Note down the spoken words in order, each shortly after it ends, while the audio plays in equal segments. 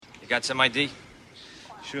got some ID?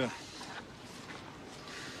 Sure.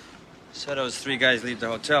 Saw those 3 guys leave the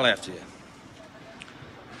hotel after you.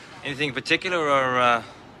 Anything in particular, or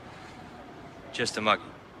just a muggy?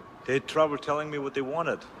 They had trouble telling me what they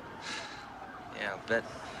wanted. Yeah, I'll bet.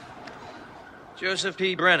 Joseph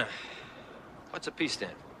P. Brenner. What's a P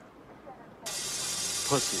stand?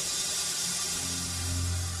 Pussy.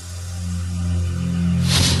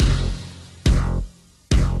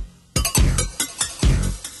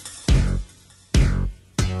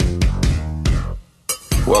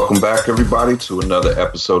 Welcome back, everybody, to another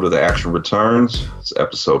episode of The Action Returns. It's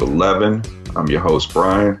episode 11. I'm your host,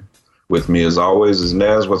 Brian. With me, as always, is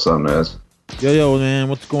Nez. What's up, Nez? Yo, man.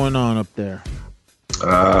 What's going on up there?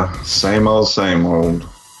 Same old.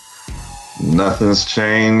 Nothing's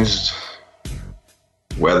changed.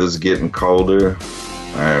 Weather's getting colder.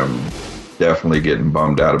 I am definitely getting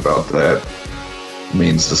bummed out about that. It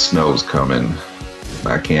means the snow's coming.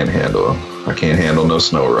 I can't handle no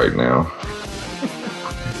snow right now.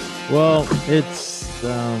 Well, it's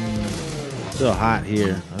still hot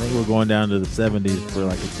here. I think we're going down to the 70s for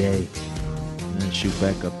like a day, and then shoot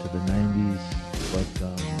back up to the 90s.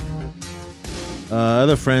 But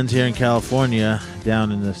other friends here in California,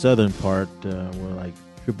 down in the southern part, were like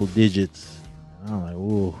triple digits. I'm like,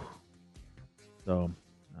 ooh. So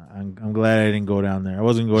I'm glad I didn't go down there. I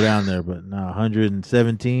wasn't going to go down there, but no,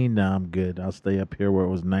 117. No, I'm good. I'll stay up here where it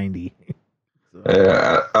was 90. So.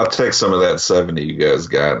 Yeah, I'll take some of that 70 you guys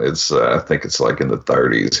got. It's I think it's like in the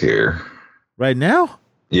 30s here. Right now?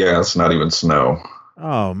 Yeah, it's not even snow.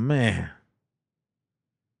 Oh, man.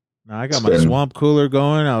 Now I got my swamp cooler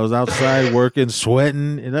going. I was outside working,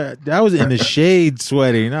 sweating. I was in the shade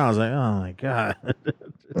sweating. I was like, oh, my God.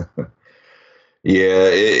 Yeah,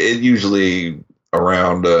 it usually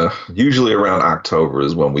around October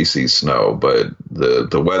is when we see snow, but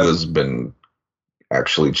the weather's been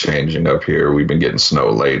actually changing up here. We've been getting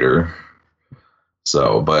snow later.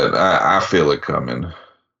 So, but I feel it coming.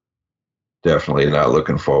 Definitely not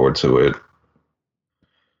looking forward to it.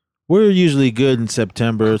 We're usually good in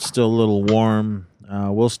September. It's still a little warm.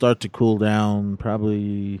 We'll start to cool down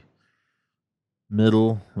probably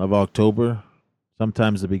middle of October.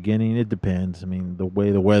 Sometimes the beginning. It depends. I mean, the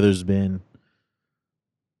way the weather's been.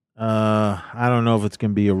 I don't know if it's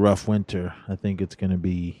going to be a rough winter. I think it's going to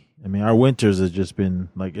be. I mean, our winters have just been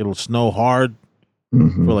like it'll snow hard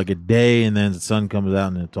for like a day, and then the sun comes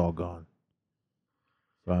out and it's all gone.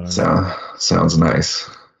 So I don't know. Sounds nice.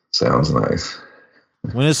 Sounds nice.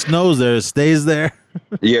 When it snows there, it stays there.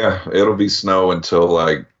 Yeah, it'll be snow until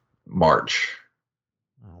like March.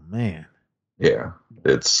 Oh man. Yeah,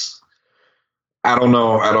 it's. I don't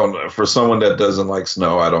know. For someone that doesn't like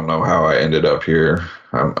snow, I don't know how I ended up here.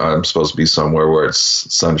 I'm supposed to be somewhere where it's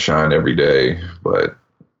sunshine every day, but.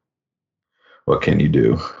 What can you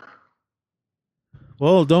do?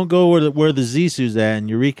 Well, don't go where the Zisu's at in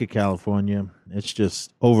Eureka, California. It's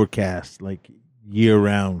just overcast, like year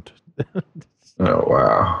round. Oh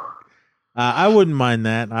wow! I wouldn't mind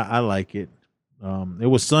that. I like it. It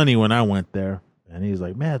was sunny when I went there, and he was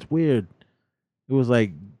like, "Man, it's weird." It was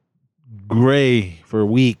like gray for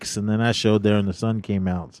weeks, and then I showed there, and the sun came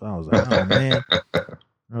out. So I was like, "Oh man!"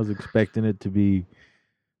 I was expecting it to be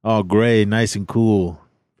all gray, nice and cool.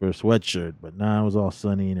 For a sweatshirt, but now it was all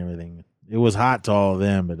sunny and everything. It was hot to all of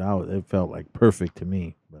them, but it felt like perfect to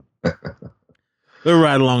me. But they're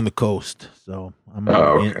right along the coast, so I'm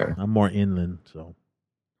more inland. So,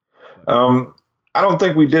 I don't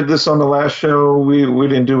think we did this on the last show. We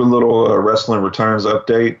didn't do a little Wrestling Returns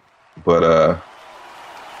update, but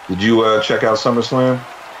did you check out SummerSlam?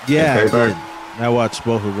 Yeah, I did. I watched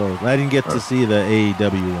both of those. I didn't get to see the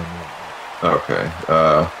AEW one yet.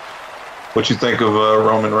 Okay. What you think of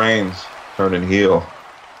Roman Reigns turning heel?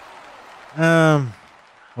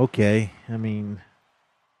 Okay. I mean,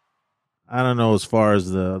 I don't know as far as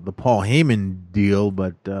the Paul Heyman deal,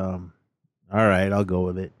 but all right, I'll go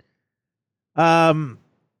with it.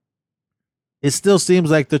 It still seems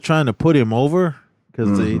like they're trying to put him over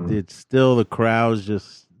because it's still the crowd's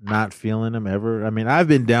just not feeling him ever. I mean, I've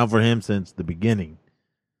been down for him since the beginning,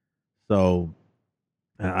 so.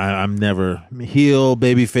 I'm never heel,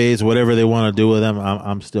 babyface, whatever they want to do with him.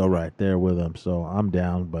 I'm still right there with him, so I'm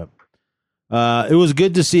down. But it was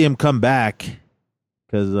good to see him come back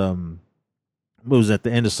because was at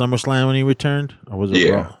the end of SummerSlam when he returned, or was it?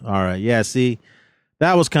 Yeah. All right, yeah. See,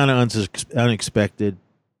 that was kind of unexpected.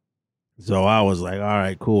 So I was like, all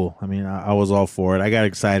right, cool. I mean, I was all for it. I got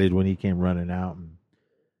excited when he came running out. And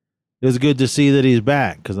it was good to see that he's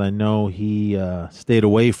back because I know he stayed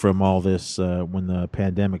away from all this when the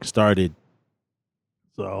pandemic started.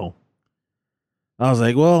 So I was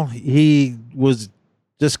like, well, he was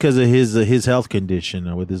just because of his health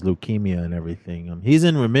condition with his leukemia and everything. He's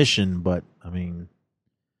in remission, but I mean,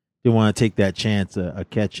 didn't want to take that chance of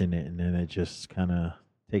catching it, and then it just kind of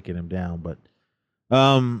taking him down. But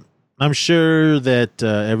I'm sure that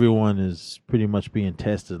everyone is pretty much being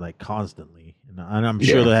tested like constantly, and I'm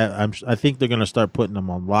sure I think they're going to start putting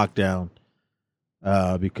them on lockdown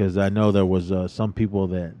because I know there was some people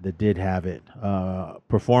that did have it,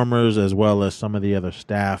 performers as well as some of the other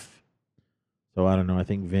staff. So I don't know. I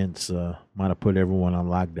think Vince might have put everyone on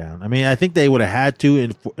lockdown. I mean, I think they would have had to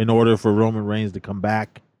in order for Roman Reigns to come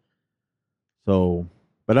back. So,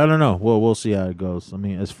 but I don't know. We'll see how it goes. I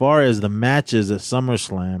mean, as far as the matches at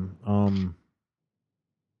SummerSlam,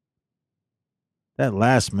 that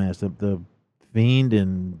last match, the Fiend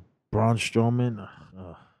and Braun Strowman.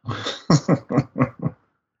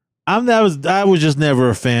 I was just never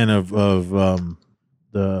a fan of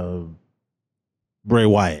the Bray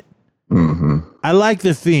Wyatt. Mm-hmm. I like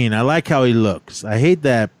the Fiend. I like how he looks. I hate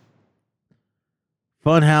that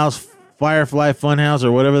Funhouse, Firefly Funhouse,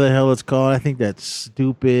 or whatever the hell it's called. I think that's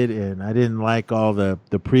stupid, and I didn't like all the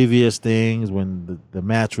previous things when the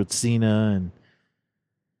match with Cena, and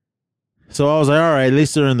so I was like, all right, at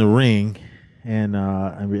least they're in the ring and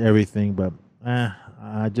everything. But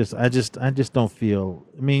I just don't feel.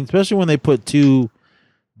 I mean, especially when they put two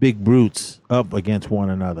big brutes up against one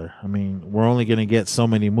another. I mean, we're only going to get so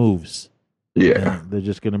many moves. Yeah. They're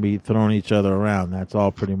just going to be throwing each other around. That's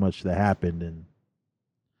all pretty much that happened. And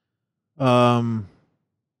I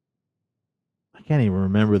can't even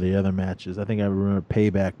remember the other matches. I think I remember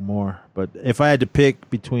Payback more. But if I had to pick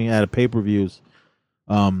between out of pay-per-views,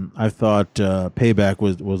 I thought Payback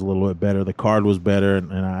was a little bit better. The card was better,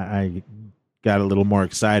 and I got a little more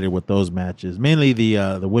excited with those matches. Mainly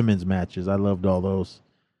the women's matches. I loved all those.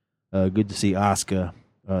 Good to see Asuka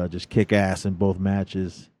just kick ass in both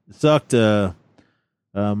matches. It sucked.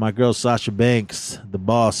 My girl Sasha Banks, the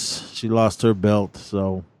boss, she lost her belt,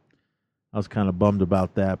 so I was kind of bummed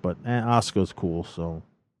about that. But Asuka's cool, so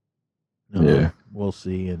yeah, we'll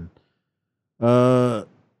see. And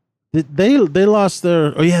they lost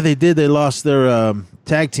their? Oh yeah, they did. They lost their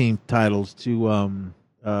tag team titles to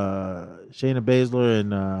Shayna Baszler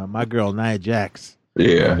and my girl Nia Jax.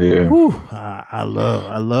 Yeah. Whew, I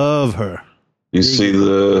love her. You see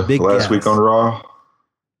the last week on Raw?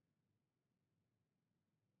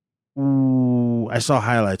 Ooh, I saw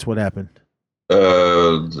highlights. What happened?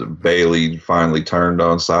 Bailey finally turned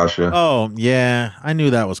on Sasha. Oh yeah, I knew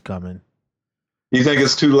that was coming. You think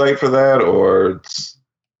it's too late for that, or it's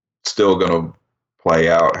still gonna play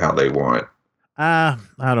out how they want? I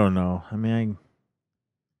don't know. I mean,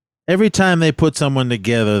 every time they put someone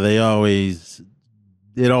together, it always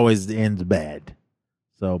ends bad.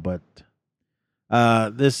 So, but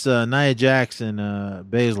this Nia Jax and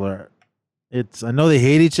Baszler, I know they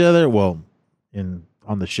hate each other. Well,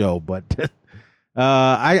 on the show, but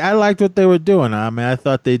I liked what they were doing. I mean, I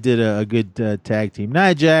thought they did a good tag team.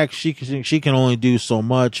 Nia Jax, she can only do so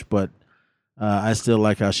much, but I still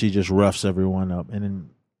like how she just roughs everyone up, and then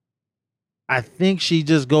I think she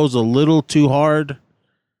just goes a little too hard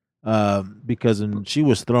because she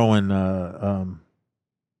was throwing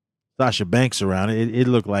Sasha Banks around. It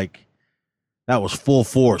looked like that was full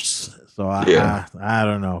force. So I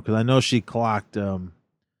don't know, because I know she clocked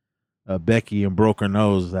Becky and broke her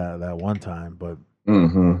nose that one time. But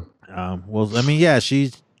well, I mean, yeah,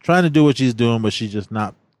 she's trying to do what she's doing, but she's just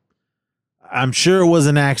not. I'm sure it was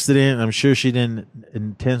an accident. I'm sure she didn't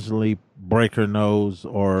intentionally break her nose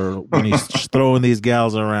or when he's throwing these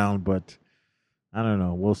gals around. But I don't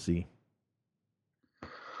know. We'll see.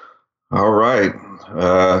 All right.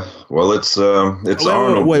 Well, it's on.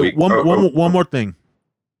 Wait, one more thing.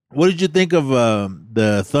 What did you think of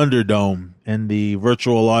the Thunderdome and the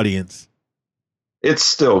virtual audience? It's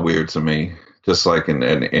still weird to me, just like in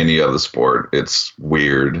any other sport. It's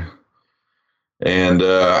weird. And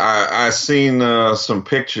I seen some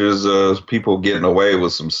pictures of people getting away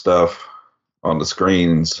with some stuff on the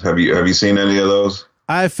screens. Have you seen any of those?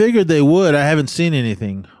 I figured they would. I haven't seen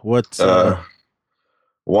anything. What's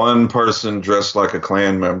one person dressed like a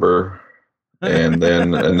Klan member, and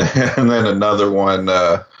then another one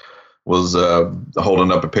was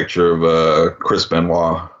holding up a picture of Chris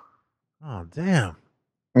Benoit. Oh, damn.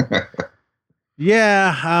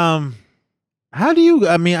 Yeah. How do you,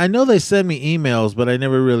 I mean, I know they send me emails, but I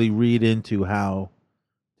never really read into how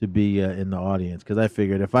to be in the audience, because I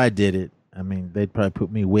figured if I did it, I mean, they'd probably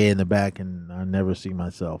put me way in the back and I'd never see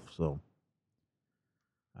myself. So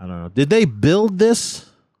I don't know. Did they build this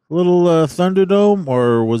little Thunderdome,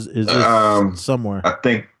 or is this somewhere? I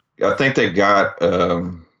think they got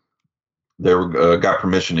they were got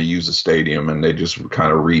permission to use the stadium, and they just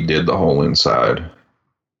kind of redid the whole inside.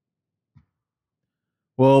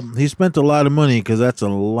 Well, he spent a lot of money because that's a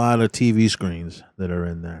lot of TV screens that are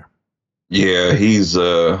in there. Yeah, he's.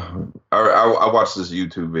 I watched this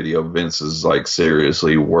YouTube video. Vince is like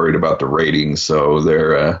seriously worried about the ratings, so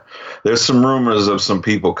there's some rumors of some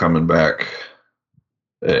people coming back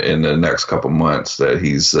in the next couple months that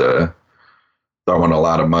he's throwing a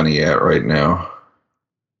lot of money at right now.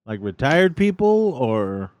 Like retired people,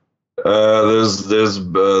 or there's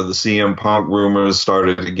the CM Punk rumors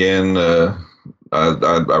started again.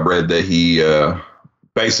 I read that he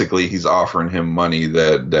basically he's offering him money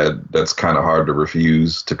that's kind of hard to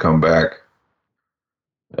refuse to come back.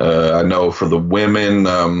 I know for the women,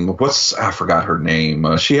 I forgot her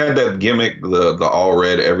name. She had that gimmick, the all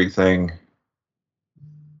red everything.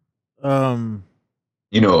 You know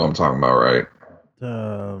what I'm talking about, right?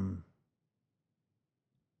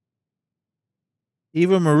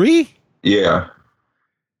 Eva Marie? Yeah.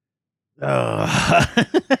 I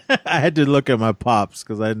had to look at my pops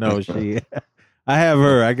because I know I have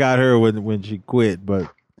her. I got her when she quit, but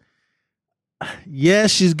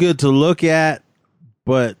yes, she's good to look at.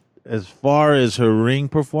 But as far as her ring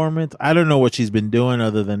performance, I don't know what she's been doing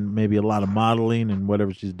other than maybe a lot of modeling and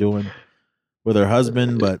whatever she's doing with her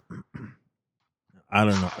husband. But I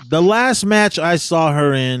don't know. The last match I saw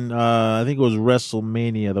her in, I think it was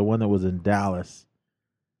WrestleMania, the one that was in Dallas.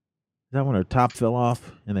 Is that when her top fell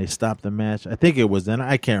off and they stopped the match? I think it was then.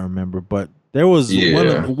 I can't remember, but there was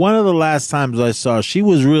one of the last times I saw her, she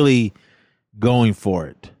was really going for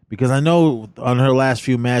it, because I know on her last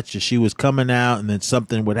few matches she was coming out and then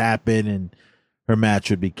something would happen and her match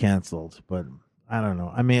would be canceled. But I don't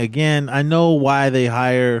know. I mean, again, I know why they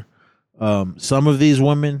hire some of these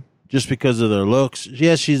women just because of their looks.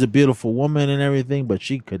 Yes, she's a beautiful woman and everything, but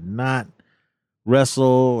she could not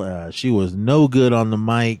wrestle. She was no good on the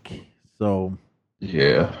mic. So,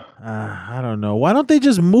 yeah, I don't know. Why don't they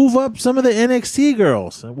just move up some of the NXT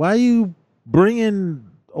girls? Why are you bringing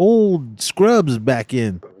old scrubs back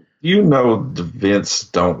in? You know, the Vince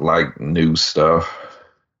don't like new stuff.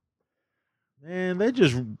 Man, they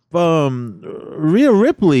just Rhea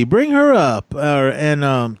Ripley, bring her up, and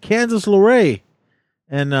Candice LeRae,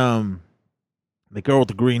 and the girl with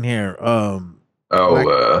the green hair.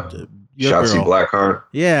 Shotzi Blackheart.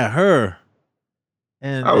 Yeah, her.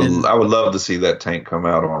 And I would love to see that Tank come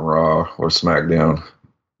out on Raw or SmackDown.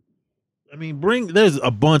 I mean, there's a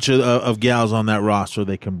bunch of gals on that roster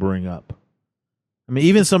they can bring up. I mean,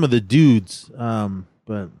 even some of the dudes.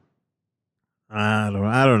 But I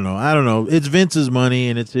don't know. It's Vince's money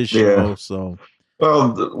and it's his show. Yeah. So,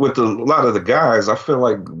 well, with a lot of the guys, I feel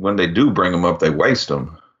like when they do bring them up, they waste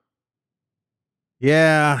them.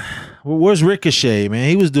 Yeah. Well, where's Ricochet, man?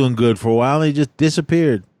 He was doing good for a while. He just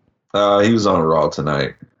disappeared. He was on Raw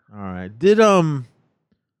tonight. All right. Did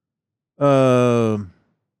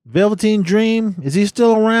Velveteen Dream, is he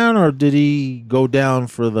still around, or did he go down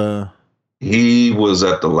for the? He was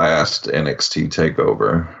at the last NXT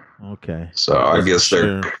takeover. Okay. So I guess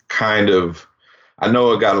they're kind of. I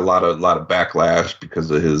know it got a lot of backlash because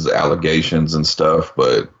of his allegations and stuff,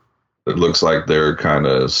 but it looks like they're kind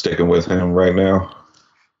of sticking with him right now.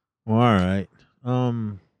 Well, all right.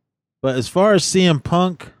 But as far as CM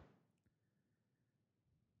Punk,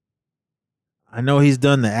 I know he's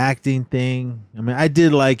done the acting thing. I mean, I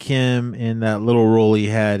did like him in that little role he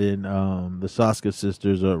had in the Sasuke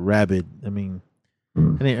Sisters or Rabid. I mean, I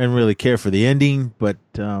didn't really care for the ending, but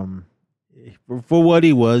for what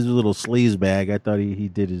he was, a little sleazebag, I thought he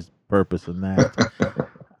did his purpose in that.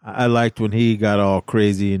 I liked when he got all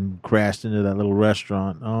crazy and crashed into that little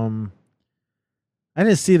restaurant. I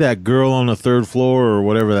didn't see that girl on the third floor or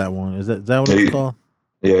whatever that one is. Is that what it's called?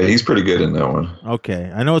 Yeah, he's pretty good in that one.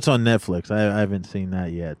 Okay. I know it's on Netflix. I haven't seen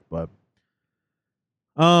that yet, but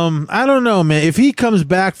I don't know, man. If he comes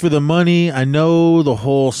back for the money, I know the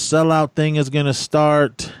whole sellout thing is going to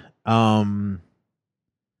start. But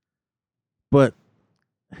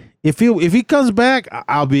if he comes back,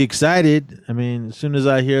 I'll be excited. I mean, as soon as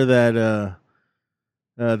I hear that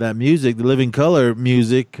that music, the Living Color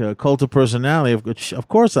music, Cult of Personality, of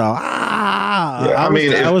course I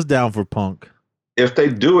was down for Punk. If they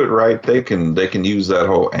do it right, they can use that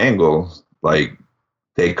whole angle. Like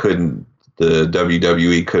the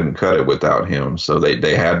WWE couldn't cut it without him, so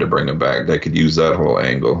they had to bring him back. They could use that whole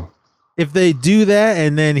angle. If they do that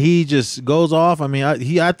and then he just goes off, I mean,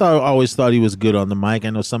 I always thought he was good on the mic. I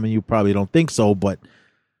know some of you probably don't think so, but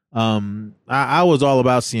I was all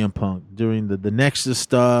about CM Punk during the Nexus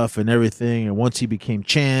stuff and everything, and once he became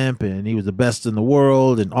champ and he was the best in the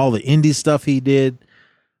world and all the indie stuff he did.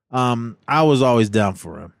 I was always down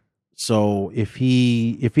for him. So if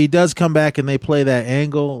he does come back and they play that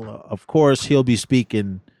angle, of course he'll be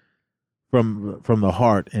speaking from the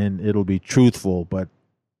heart and it'll be truthful, but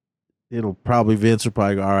it'll probably Vince will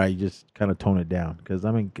probably go, all right, just kind of tone it down. Because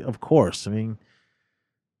I mean, of course, I mean,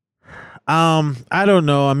 I don't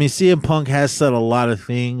know. I mean, CM Punk has said a lot of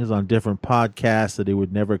things on different podcasts that he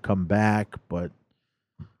would never come back, but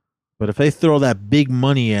if they throw that big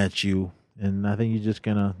money at you, and I think you're just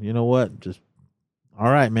gonna, you know what, just all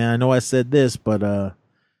right, man. I know I said this, but in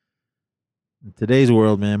today's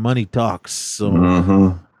world, man, money talks.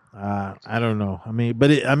 So I don't know. I mean,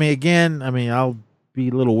 again, I'll be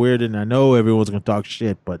a little weird, and I know everyone's gonna talk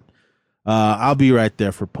shit, but I'll be right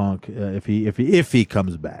there for Punk if he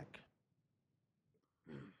comes back.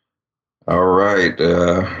 All right,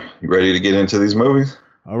 you ready to get into these movies?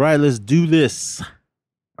 All right, let's do this.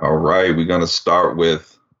 All right, we're gonna start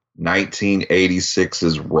with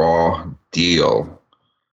 1986's Raw Deal.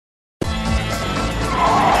 Be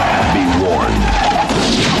warned.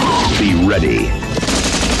 Be ready.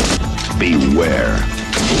 Beware.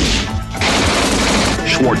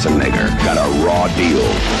 Schwarzenegger got a raw deal,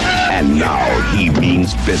 and now he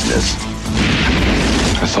means business.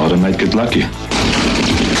 I thought I might get lucky.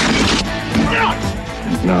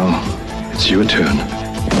 And now, it's your turn.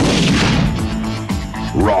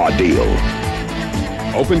 Raw Deal.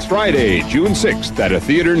 Opens Friday, June 6th at a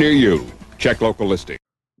theater near you. Check local listing.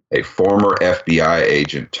 A former FBI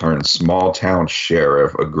agent turned small-town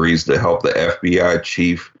sheriff agrees to help the FBI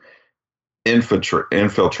chief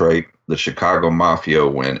infiltrate the Chicago Mafia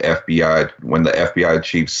when the FBI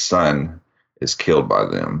chief's son is killed by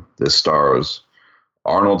them. This stars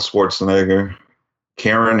Arnold Schwarzenegger,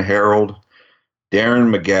 Karen Harold,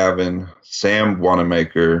 Darren McGavin, Sam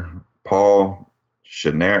Wanamaker, Paul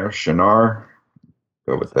Shinar,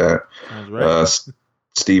 go with that. Right.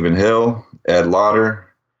 Stephen Hill, Ed Lauder,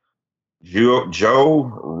 Joe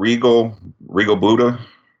Regal Buddha.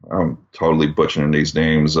 I'm totally butchering these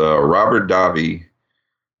names. Robert Davi.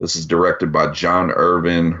 This is directed by John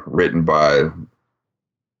Irvin, written by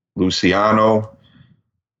Luciano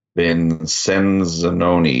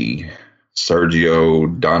Vincenzanoni,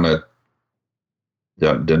 Sergio Donati.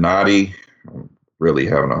 I'm really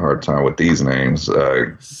having a hard time with these names.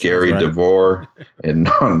 Gary DeVore and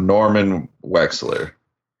Norman Wexler.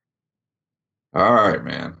 All right,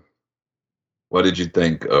 man. What did you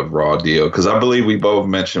think of Raw Deal? Because I believe we both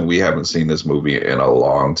mentioned we haven't seen this movie in a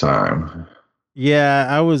long time. Yeah,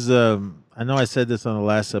 I was. I know I said this on the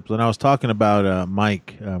last episode. And I was talking about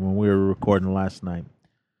Mike when we were recording last night.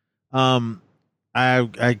 We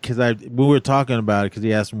were talking about it because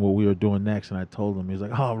he asked me what we were doing next, and I told him. He was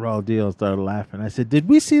like, "Oh, Raw Deal," and started laughing. I said, "Did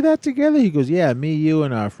we see that together?" He goes, "Yeah, me, you,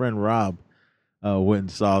 and our friend Rob went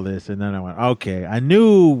and saw this." And then I went, "Okay." I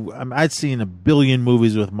knew I'd seen a billion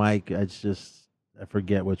movies with Mike. I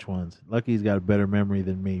forget which ones. Lucky he's got a better memory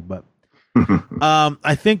than me, but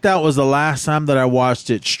I think that was the last time that I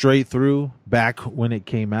watched it straight through back when it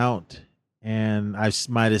came out, and I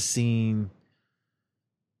might have seen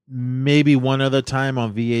maybe one other time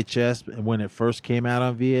on VHS when it first came out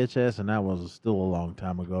on VHS, and that was still a long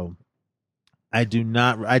time ago. I did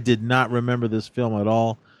not remember this film at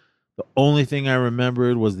all. The only thing I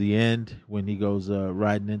remembered was the end when he goes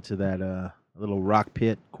riding into that little rock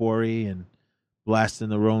pit quarry and blasting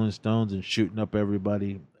the Rolling Stones and shooting up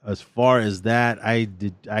everybody. As far as that, I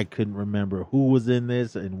couldn't remember who was in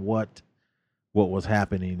this and what was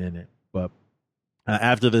happening in it. But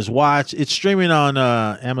after this watch, it's streaming on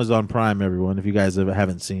Amazon Prime, everyone. If you guys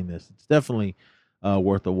haven't seen this, it's definitely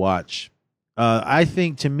worth a watch. I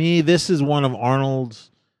think, to me, this is one of Arnold's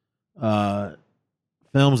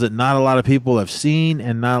films that not a lot of people have seen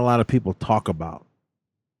and not a lot of people talk about.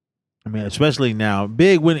 I mean, especially now.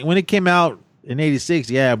 Big when it came out in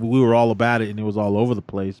 '86, yeah, we were all about it and it was all over the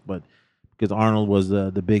place. But because Arnold was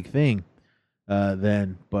the big thing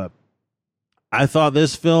then. But I thought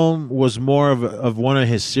this film was more of one of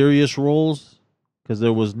his serious roles because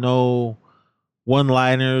there was no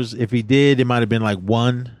one-liners. If he did, it might have been like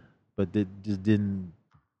one, but it just didn't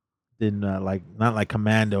like, not like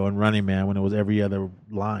Commando and Running Man when it was every other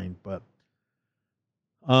line. But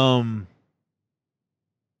I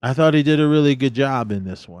thought he did a really good job in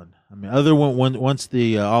this one. I mean, once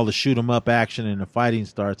the all the shoot 'em up action and the fighting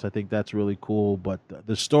starts, I think that's really cool. But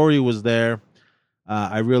the story was there.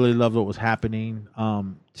 I really loved what was happening.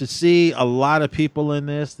 To see a lot of people in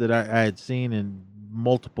this that I had seen in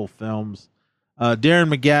multiple films. Darren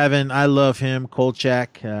McGavin, I love him.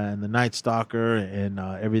 Kolchak and The Night Stalker and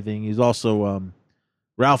everything. He's also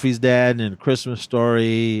Ralphie's dad in A Christmas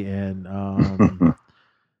Story and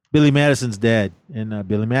Billy Madison's dad, and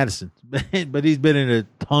Billy Madison. But he's been in a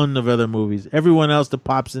ton of other movies. Everyone else that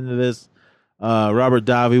pops into this, Robert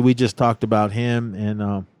Davi, we just talked about him,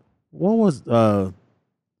 and what was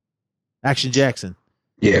Action Jackson?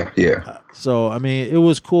 Yeah. So I mean, it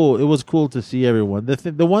was cool. It was cool to see everyone.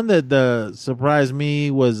 The one that surprised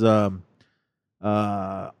me was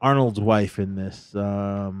Arnold's wife in this,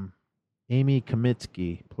 Amy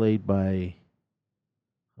Kamitsky, played by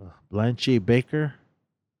Blanche Baker.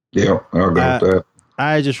 Yeah, I'll go with that.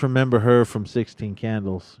 I just remember her from 16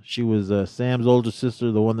 Candles. She was Sam's older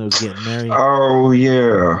sister, the one that was getting married. Oh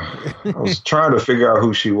yeah, I was trying to figure out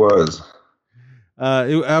who she was. I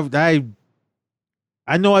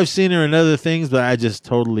know I've seen her in other things, but I just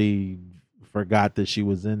totally forgot that she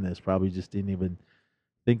was in this. Probably just didn't even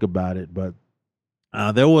think about it. But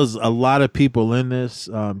there was a lot of people in this.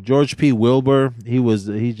 George P. Wilbur,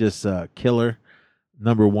 he's just a killer.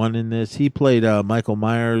 Number one in this. He played Michael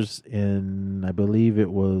Myers in, I believe it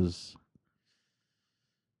was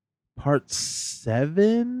part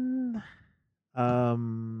 7. Let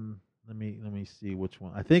me see which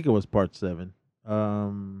one. I think it was part 7.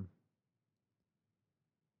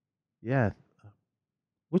 Yeah.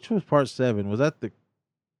 Which was part 7? Was that the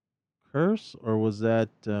curse, or was that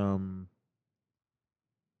damn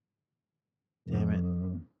it.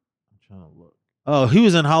 I'm trying to look. Oh, he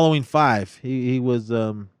was in Halloween 5. He was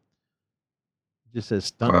just says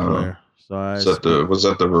stunt player. So was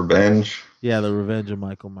that the Revenge? Yeah, the Revenge of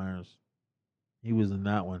Michael Myers. He was in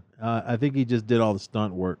that one. I think he just did all the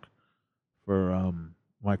stunt work for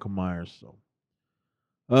Michael Myers. So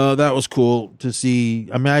that was cool to see.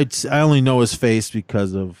 I mean, I only know his face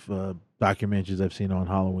because of documentaries I've seen on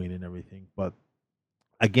Halloween and everything. But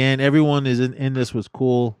again, everyone is in this was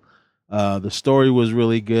cool. The story was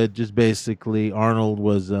really good. Just basically, Arnold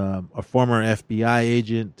was a former FBI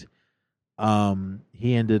agent.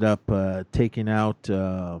 He ended up taking out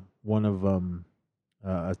one of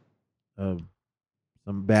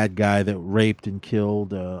some bad guy that raped and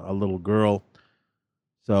killed a little girl.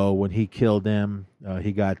 So when he killed him,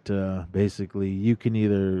 he got basically, you can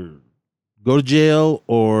either go to jail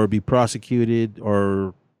or be prosecuted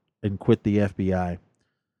and quit the FBI.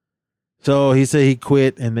 So he said he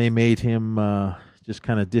quit, and they made him just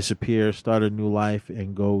kind of disappear, start a new life,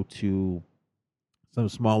 and go to some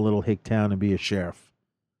small little hick town and be a sheriff.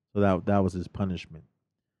 So that was his punishment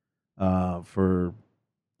for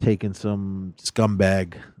taking some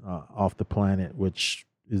scumbag off the planet, which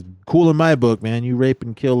is cool in my book, man. You rape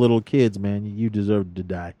and kill little kids, man. You deserve to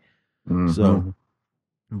die. Mm-hmm.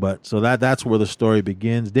 So that's where the story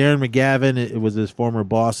begins. Darren McGavin, it was his former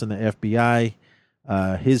boss in the FBI.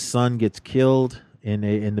 His son gets killed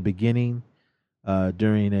in the beginning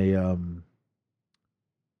during a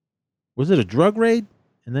was it a drug raid,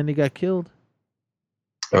 and then he got killed?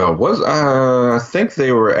 I think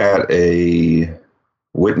they were at a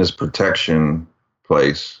witness protection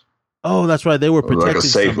place. Oh, that's right. They were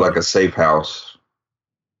protecting like a safe house.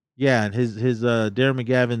 Yeah, and his Darren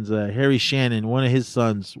McGavin's Harry Shannon, one of his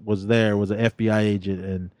sons was there, was an FBI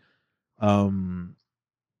agent, and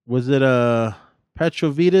was it a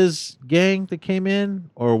Petrovita's gang that came in,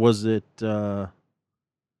 or was it Laura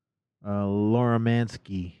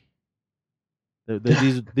Mansky?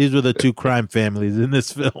 These were the two crime families in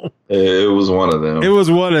this film. It was one of them. It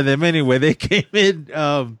was one of them. Anyway, they came in.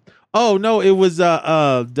 Oh no, it was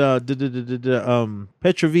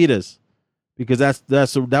Petrovita's, because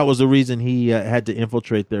that was the reason he had to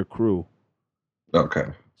infiltrate their crew. Okay.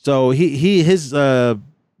 So his Darren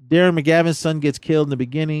McGavin's son gets killed in the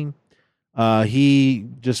beginning. He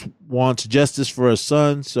just wants justice for his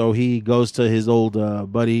son, so he goes to his old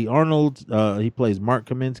buddy Arnold. He plays Mark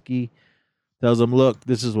Kaminsky. Tells him, "Look,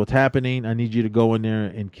 this is what's happening. I need you to go in there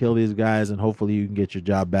and kill these guys, and hopefully you can get your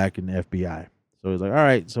job back in the FBI." So he's like, "All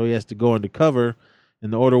right." So he has to go undercover,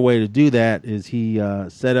 and the order way to do that is he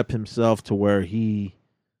set up himself to where he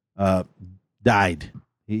died.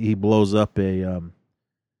 He blows up a what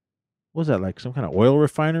was that, like some kind of oil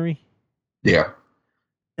refinery? Yeah.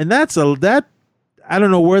 And that I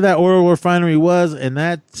don't know where that oil refinery was, and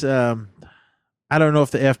that I don't know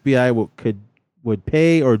if the FBI would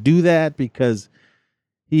pay or do that, because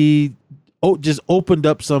he just opened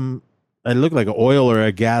up some, it looked like an oil or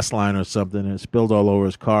a gas line or something, and it spilled all over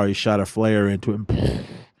his car. He shot a flare into it,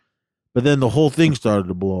 but then the whole thing started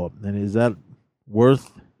to blow up. And is that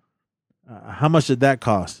worth? How much did that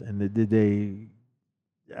cost? And did they?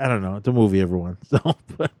 I don't know. It's a movie, everyone. So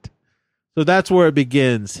that's where it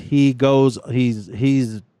begins. He goes.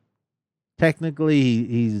 He's technically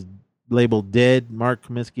he's labeled dead. Mark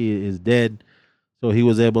Kaminsky is dead. So he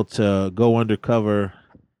was able to go undercover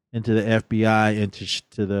into the FBI,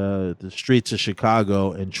 to the streets of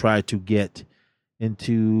Chicago, and try to get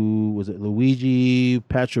into, was it Luigi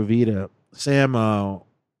Petrovita, Sam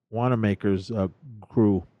Wanamaker's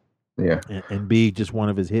crew, Yeah. and be just one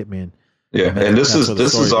of his hitmen. Yeah, and this that's where the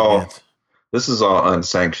is story all begins. this is all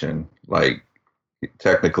unsanctioned. Like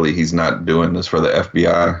technically, he's not doing this for the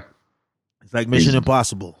FBI. It's like Mission He's-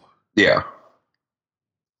 Impossible. Yeah,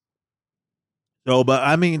 So, but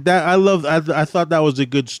I mean that I thought that was a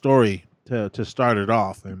good story to start it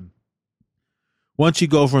off, and once you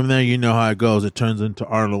go from there, you know how it goes. It turns into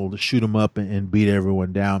Arnold to shoot him up and beat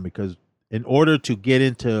everyone down, because in order to get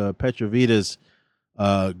into Petrovita's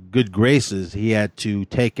good graces, he had to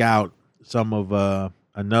take out some of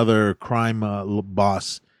another crime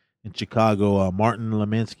boss in Chicago, Martin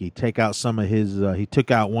Leminski. Take out some of his. He took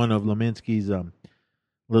out one of Leminski's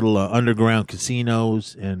little underground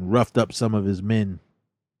casinos and roughed up some of his men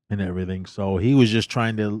and everything. So he was just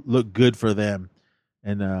trying to look good for them,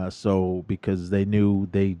 and so because they knew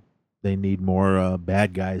they need more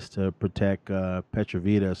bad guys to protect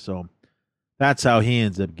Petrovita, so that's how he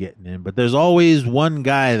ends up getting in. But there's always one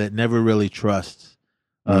guy that never really trusts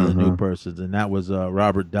the new persons, and that was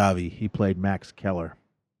Robert Davi. He played Max Keller.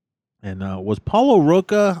 And was Paulo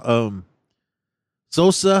Roca,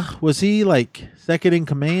 Sosa, was he like second in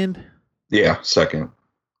command? yeah, second.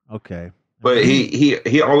 Okay. But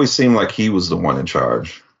he always seemed like he was the one in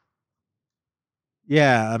charge.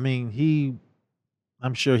 Yeah, I mean,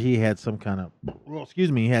 I'm sure he had some kind of,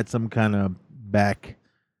 he had some kind of back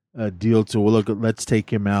deal to, well, look, let's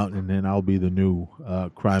take him out and then I'll be the new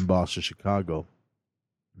crime boss of Chicago.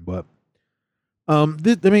 But, I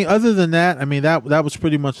mean, other than that, I mean, that was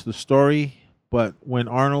pretty much the story. But when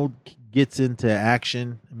Arnold gets into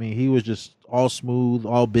action, I mean, he was just all smooth,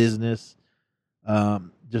 all business,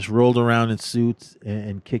 just rolled around in suits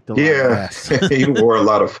and kicked a lot of ass. He wore a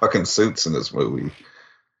lot of fucking suits in this movie.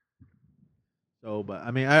 So, but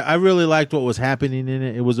I mean, I really liked what was happening in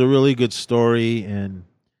it. It was a really good story, and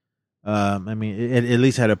I mean, it at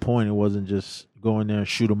least had a point. It wasn't just go in there and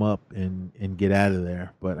shoot them up and get out of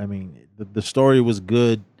there. But I mean, the story was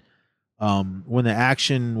good. When the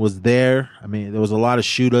action was there, I mean, there was a lot of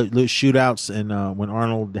shootouts, and when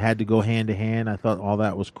Arnold had to go hand to hand, I thought all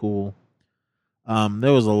that was cool.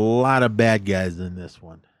 There was a lot of bad guys in this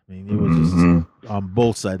one. I mean, it was just on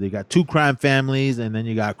both sides. They got two crime families, and then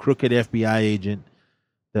you got a crooked FBI agent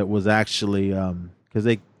that was actually because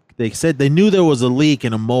they said they knew there was a leak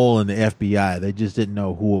and a mole in the FBI. They just didn't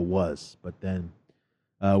know who it was. But then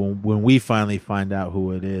when we finally find out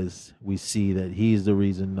who it is, we see that he's the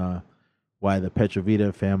reason why the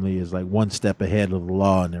Petrovita family is like one step ahead of the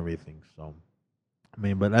law and everything. So, I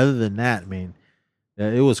mean, but other than that, I mean,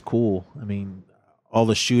 it was cool. I mean, all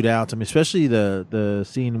the shootouts. I mean, especially the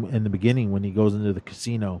scene in the beginning when he goes into the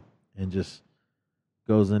casino and just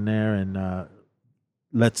goes in there and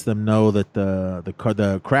lets them know that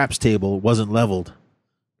the craps table wasn't leveled,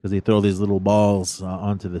 because they throw these little balls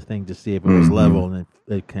onto the thing to see if it was level, and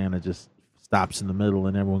it kind of just stops in the middle,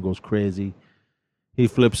 and everyone goes crazy. He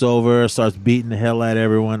flips over, starts beating the hell out of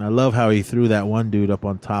everyone. I love how he threw that one dude up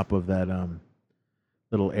on top of that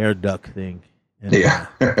little air duct thing. And, Yeah.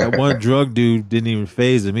 that one drug dude didn't even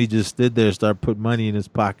faze him. He just stood there, started putting money in his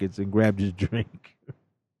pockets, and grabbed his drink.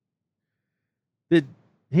 He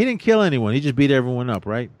didn't kill anyone. He just beat everyone up,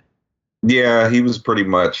 right? Yeah, he was pretty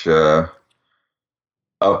much up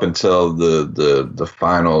until the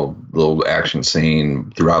final little action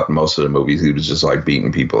scene. Throughout most of the movies, he was just like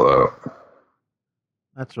beating people up.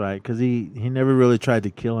 That's right, because he never really tried to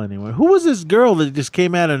kill anyone. Who was this girl that just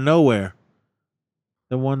came out of nowhere?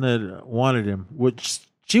 The one that wanted him.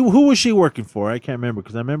 Who was she working for? I can't remember,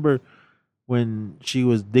 because I remember when she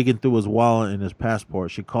was digging through his wallet and his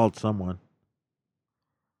passport, she called someone.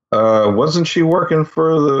 Wasn't she working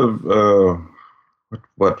for the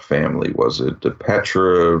what family was it?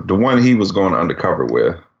 The one he was going undercover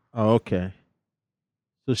with. Oh, okay.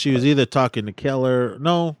 So she was either talking to Keller.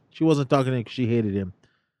 No, she wasn't talking to him because she hated him.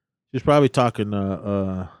 She was probably talking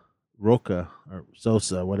to Roca or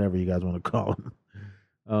Sosa, whatever you guys want to call him.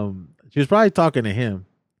 She was probably talking to him,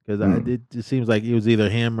 because it seems like it was either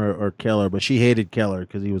him or Keller, but she hated Keller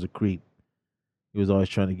because he was a creep. He was always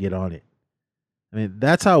trying to get on it. I mean,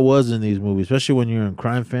 that's how it was in these movies, especially when you're in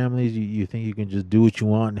crime families. You think you can just do what you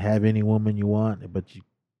want and have any woman you want, but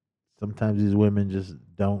sometimes these women just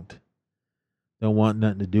don't want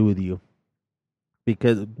nothing to do with you.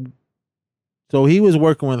 So he was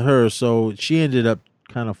working with her, so she ended up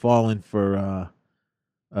kind of falling for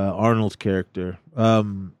Arnold's character.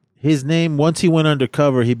 His name, once he went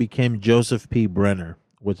undercover, he became Joseph P. Brenner,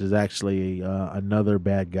 which is actually another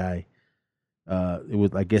bad guy it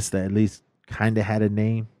was, I guess, that at least kind of had a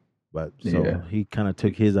name, but so Yeah. he kind of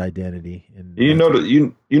took his identity. And You know that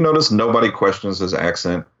you notice nobody questions his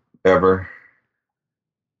accent ever.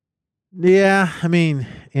 yeah, I mean,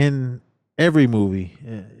 in every movie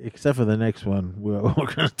except for the next one we're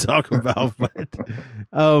going to talk about, but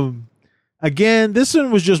again, this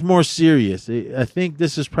one was just more serious. I think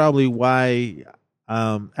this is probably why,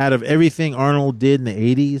 out of everything Arnold did in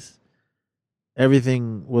the 80s,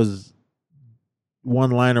 everything was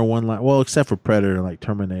one line. Well, except for Predator, like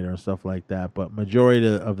Terminator and stuff like that. But majority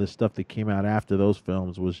of the stuff that came out after those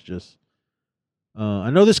films was just. I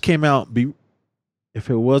know this came out. If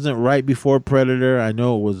it wasn't right before Predator, I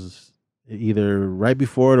know it was either right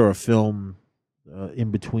before it or a film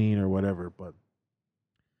in between or whatever. But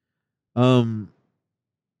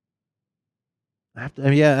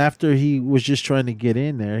after he was just trying to get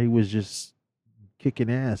in there, he was just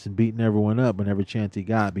kicking ass and beating everyone up whenever chance he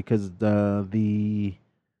got, because the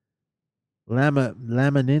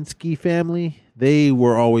Lamaninsky family, they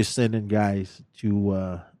were always sending guys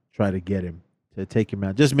to try to get him, to take him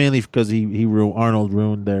out, just mainly because Arnold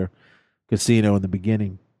ruined their casino in the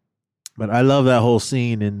beginning. But I love that whole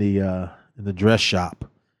scene in the dress shop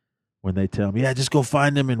when they tell him, yeah, just go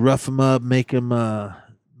find him and rough him up, make him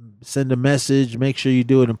send a message, make sure you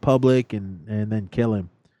do it in public, and then kill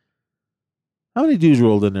him. How many dudes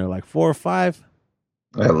rolled in there? Like 4 or 5?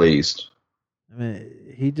 At least. I mean,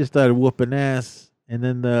 he just started whooping ass, and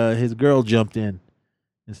then his girl jumped in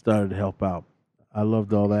and started to help out. I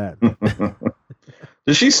loved all that.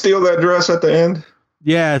 Did she steal that dress at the end?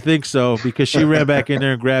 Yeah, I think so, because she ran back in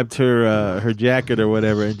there and grabbed her jacket or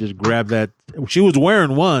whatever, and just grabbed that. She was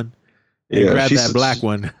wearing one, and grabbed that black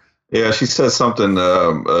one. Yeah, she said something.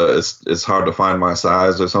 It's hard to find my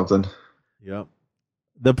size or something. Yep.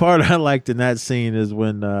 The part I liked in that scene is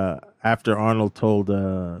when after Arnold told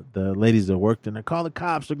the ladies that worked in there, call the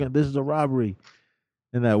cops. This is a robbery.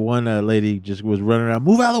 And that one lady just was running around,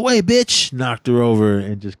 move out of the way, bitch. Knocked her over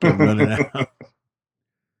and just kept running out.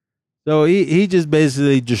 So he just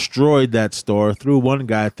basically destroyed that store, threw one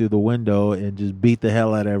guy through the window, and just beat the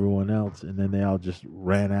hell out of everyone else. And then they all just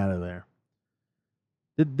ran out of there.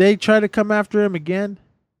 Did they try to come after him again?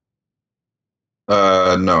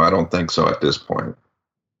 No, I don't think so at this point.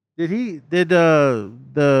 Did the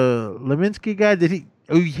Leminski guy,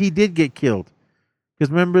 he did get killed?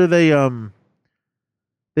 Because remember they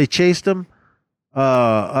chased him. They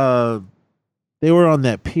were on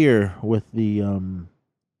that pier with the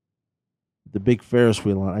big Ferris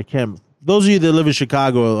wheel on. I can't. Those of you that live in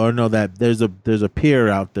Chicago or know that there's a pier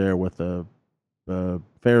out there with a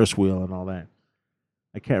Ferris wheel and all that.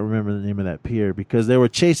 I can't remember the name of that pier, because they were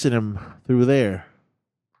chasing him through there.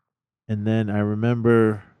 And then I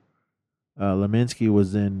remember Leminski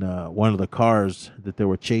was in one of the cars that they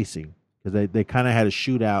were chasing, because they kind of had a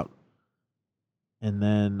shootout. And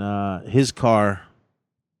then his car,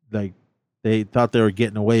 like, they thought they were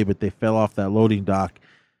getting away, but they fell off that loading dock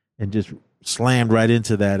and just slammed right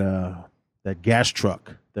into that gas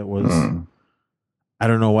truck that was. I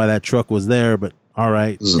don't know why that truck was there, but all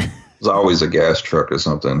right. There's always a gas truck or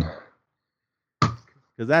something.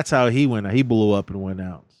 Because that's how he went out. He blew up and went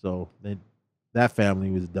out. So then that family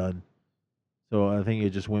was done. So I think it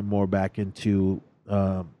just went more back into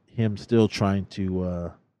him still trying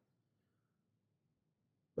to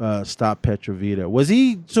stop Petrovita. Was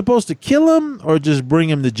he supposed to kill him or just bring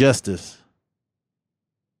him to justice?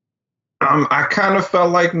 I kind of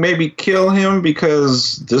felt like maybe kill him,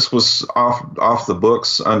 because this was off the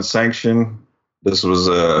books, unsanctioned. This was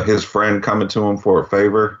his friend coming to him for a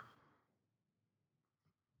favor.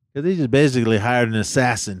 Because he just basically hired an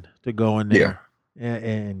assassin to go in there. Yeah.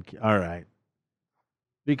 And all right.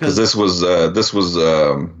 Because this was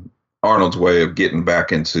Arnold's way of getting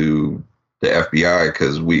back into the FBI,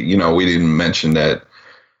 because we didn't mention that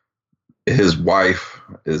his wife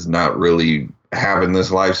is not really having this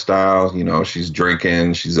lifestyle. She's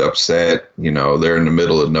drinking, she's upset. They're in the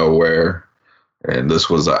middle of nowhere. And this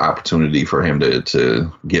was an opportunity for him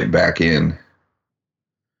to get back in.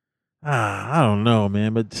 I don't know,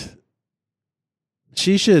 man, but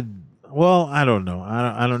she should. Well, I don't know.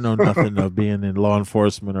 I don't know nothing of being in law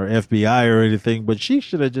enforcement or FBI or anything, but she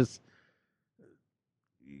should have just.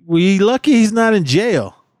 We lucky he's not in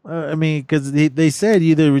jail. I mean, because they said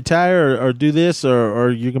either retire or do this or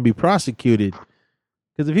you're gonna be prosecuted.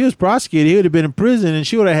 Because if he was prosecuted, he would have been in prison and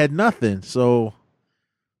she would have had nothing. So.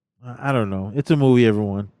 I don't know. It's a movie,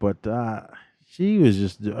 everyone, but she was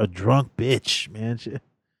just a drunk bitch, man. She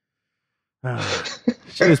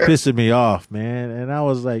was pissing me off, man, and I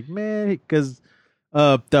was like, man, because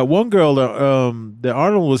that one girl that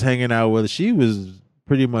Arnold was hanging out with, she was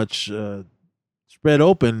pretty much spread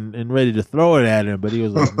open and ready to throw it at him, but he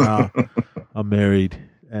was like, "No, I'm married."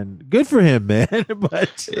 And good for him, man.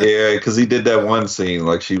 But Yeah, because he did that one scene,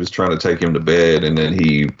 like she was trying to take him to bed, and then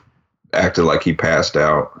he acted like he passed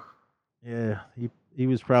out. yeah, he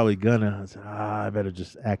was probably gonna. I said, I better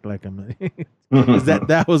just act like I'm. 'Cause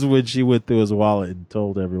that was when she went through his wallet and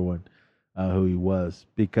told everyone who he was,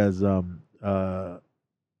 because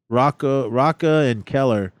Rocca and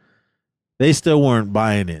Keller, they still weren't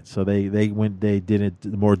buying it, so they did a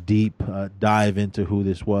more deep dive into who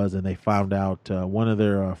this was, and they found out one of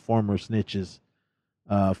their former snitches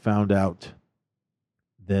found out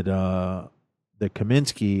that that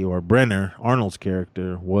Kaminsky, or Brenner, Arnold's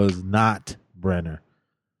character, was not Brenner,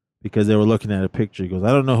 because they were looking at a picture. He goes,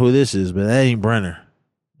 "I don't know who this is, but that ain't Brenner."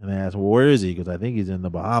 And they asked, "Well, where is he?" He goes, "I think he's in the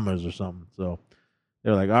Bahamas or something." So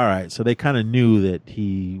they're like, "All right." So they kind of knew that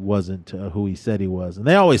he wasn't who he said he was, and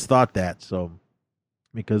they always thought that. So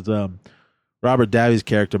because Robert Davi's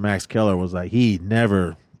character Max Keller was like, he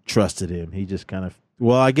never trusted him. He just kind of,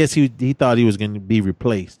 well, I guess he thought he was going to be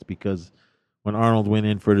replaced, because when Arnold went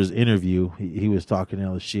in for his interview, he was talking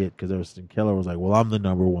hella shit, because Keller was like, "Well, I'm the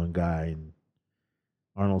number one guy," and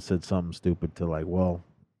Arnold said something stupid to like, "Well,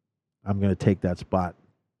 I'm going to take that spot."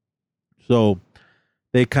 So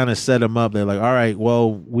they kind of set him up. They're like, "All right,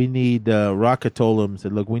 well, we need," Rocca told him,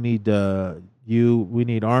 said, "Look, we need we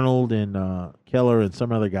need Arnold and Keller and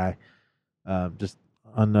some other guy, just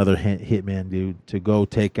another hitman dude, to go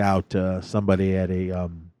take out somebody at a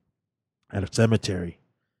cemetery."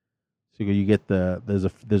 So you get there's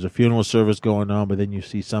a funeral service going on, but then you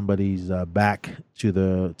see somebody's back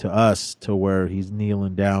to us, to where he's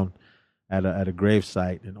kneeling down at a grave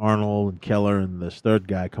site, and Arnold and Keller and this third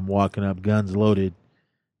guy come walking up, guns loaded,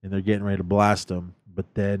 and they're getting ready to blast him.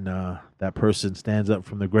 But then that person stands up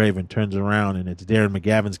from the grave and turns around, and it's Darren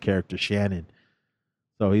McGavin's character, Shannon.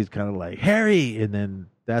 So he's kind of like, "Harry!" And then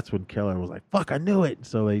that's when Keller was like, "Fuck, I knew it!"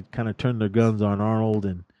 So they kind of turned their guns on Arnold,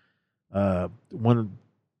 and the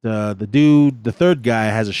third guy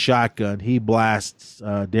has a shotgun. He blasts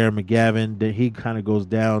Darren McGavin. He kind of goes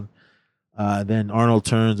down. Then Arnold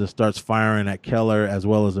turns and starts firing at Keller as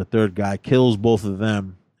well as the third guy, kills both of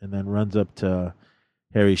them, and then runs up to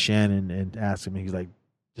Harry Shannon and asks him. He's like,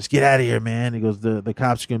 "Just get out of here, man." He goes, the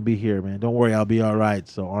cops are going to be here, man. Don't worry, I'll be all right.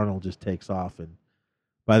 So Arnold just takes off. And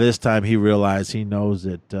by this time, he knows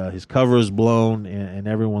that his cover is blown, and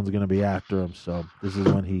everyone's going to be after him. So this is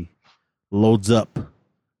when he loads up.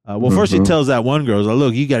 First he tells that one girl,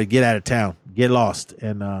 "Look, you got to get out of town, get lost,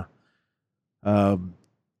 and I'm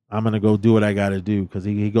gonna go do what I got to do." Because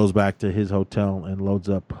he goes back to his hotel and loads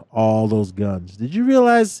up all those guns. Did you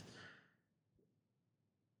realize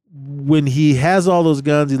when he has all those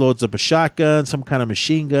guns, he loads up a shotgun, some kind of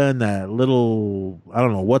machine gun, that little, I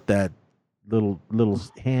don't know what that little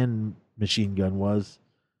hand machine gun was,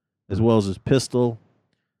 as well as his pistol.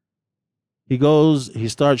 He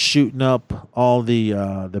starts shooting up all the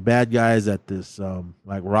bad guys at this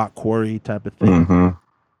like rock quarry type of thing.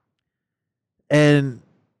 And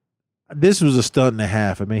this was a stunt and a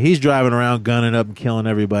half. I mean, he's driving around gunning up and killing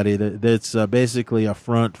everybody. That's basically a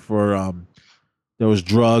front for there was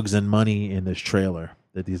drugs and money in this trailer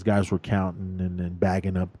that these guys were counting and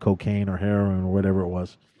bagging up cocaine or heroin or whatever it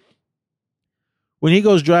was. When he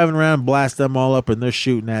goes driving around, blasts them all up, and they're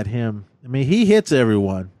shooting at him. I mean, he hits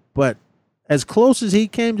everyone, but as close as he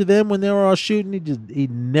came to them when they were all shooting, he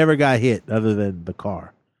never got hit other than the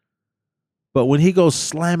car. But when he goes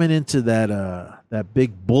slamming into that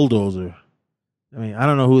big bulldozer, I mean, I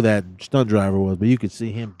don't know who that stunt driver was, but you could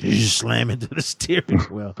see him slam into the steering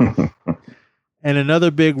wheel. And another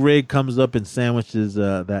big rig comes up and sandwiches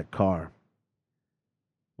that car.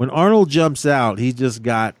 When Arnold jumps out, he just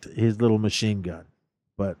got his little machine gun.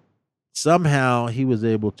 But somehow he was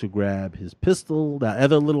able to grab his pistol, that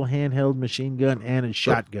other little handheld machine gun, and his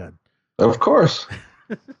shotgun. Of course.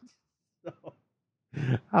 So,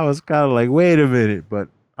 I was kind of like, wait a minute. But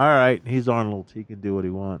all right, he's Arnold. He can do what he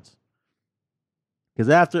wants. Because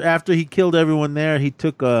after he killed everyone there, he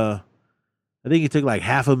took I think he took like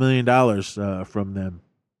 $500,000 from them,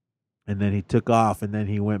 and then he took off, and then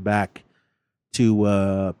he went back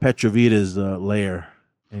to Petrovita's lair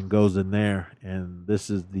and goes in there, and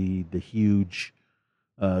this is the huge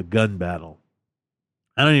gun battle.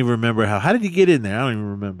 I don't even remember how did he get in there? I don't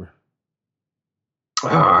even remember.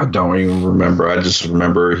 I don't even remember. I just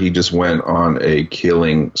remember he just went on a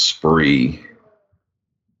killing spree.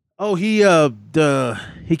 Oh, he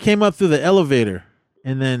came up through the elevator.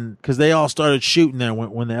 And then, because they all started shooting there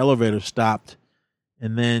when the elevator stopped,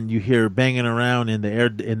 and then you hear banging around in the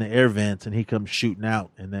air vents, and he comes shooting out,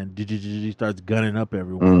 and then he starts gunning up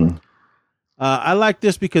everyone. I like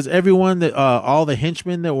this because everyone that all the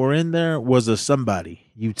henchmen that were in there was a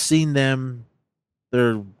somebody. You'd seen them.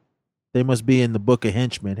 They must be in the book of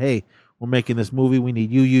henchmen. Hey, we're making this movie. We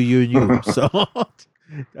need you, and you. So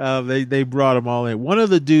they brought them all in. One of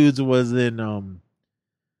the dudes was in.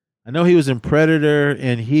 I know he was in Predator,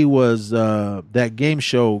 and he was that game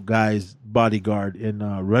show guy's bodyguard in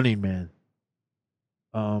Running Man.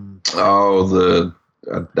 Isn't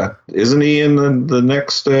he in the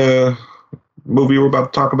next movie we're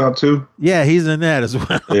about to talk about too? Yeah, he's in that as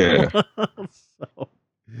well. Yeah. So,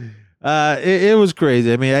 it was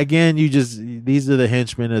crazy. I mean, again, these are the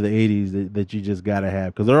henchmen of the 80s that you just got to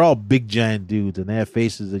have because they're all big, giant dudes and they have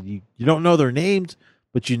faces that you don't know their names,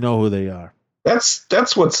 but you know who they are.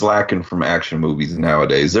 That's what's lacking from action movies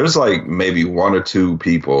nowadays. There's like maybe one or two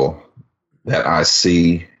people that I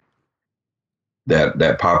see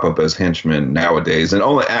that pop up as henchmen nowadays, and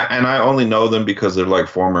I only know them because they're like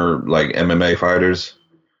former like MMA fighters,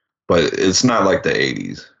 but it's not like the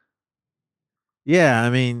 80s. Yeah, I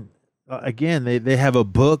mean, again, they have a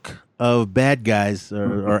book of bad guys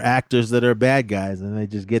or actors that are bad guys, and they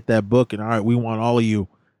just get that book and all right, we want all of you.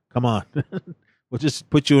 Come on, we'll just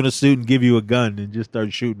put you in a suit and give you a gun and just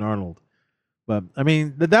start shooting Arnold. But I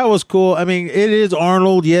mean, that was cool. I mean, it is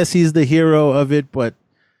Arnold. Yes, he's the hero of it, but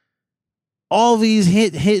all these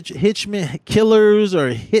hitmen, killers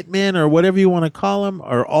or hitmen or whatever you want to call them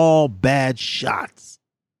are all bad shots.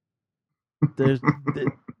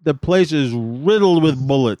 The place is riddled with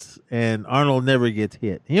bullets, and Arnold never gets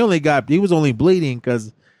hit. He was only bleeding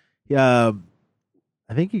because I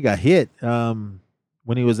think he got hit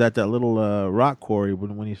when he was at that little rock quarry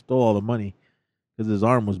when he stole all the money because his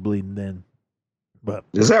arm was bleeding then. But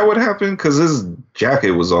is that what happened? Because his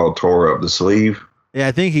jacket was all tore up, the sleeve. Yeah,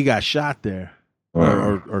 I think he got shot there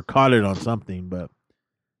or caught it on something, but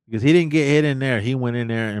because he didn't get hit in there, he went in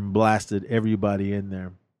there and blasted everybody in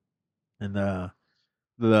there. And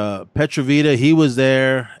the Petrovita, he was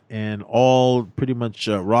there, and all pretty much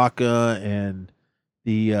Rocca and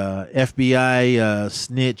the FBI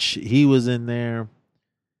snitch, he was in there,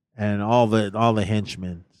 and all the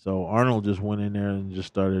henchmen. So Arnold just went in there and just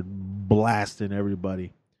started blasting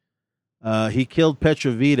everybody. He killed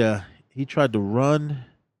Petrovita. He tried to run.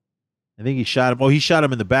 I think he shot him. Oh, he shot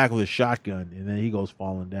him in the back with a shotgun, and then he goes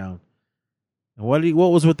falling down. And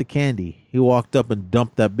what was with the candy? He walked up and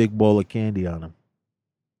dumped that big bowl of candy on him.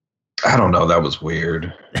 I don't know. That was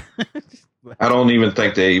weird. I don't even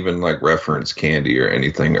think they even like referenced candy or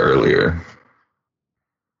anything earlier.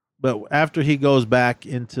 But after he goes back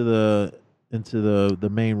into the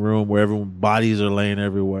main room where bodies are laying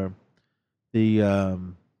everywhere, the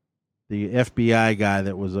FBI guy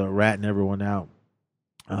that was ratting everyone out,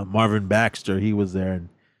 Marvin Baxter, he was there. And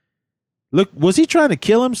look, was he trying to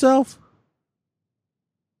kill himself?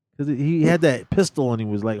 Because he had that pistol and he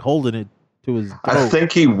was like holding it to his throat. I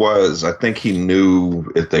think he was. I think he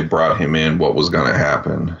knew if they brought him in what was going to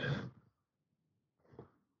happen.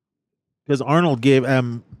 Because Arnold gave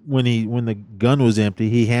when the gun was empty,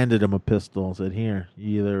 he handed him a pistol and said, "Here,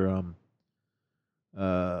 you either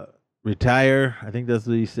retire." I think that's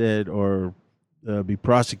what he said, or be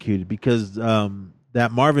prosecuted. Because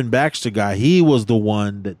that Marvin Baxter guy, he was the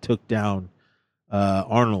one that took down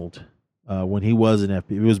Arnold when he was in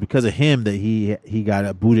FBI. It was because of him that he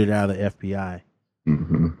got booted out of the FBI.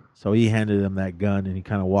 Mm-hmm. So he handed him that gun, and he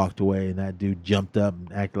kind of walked away, and that dude jumped up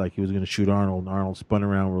and acted like he was going to shoot Arnold, and Arnold spun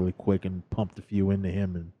around really quick and pumped a few into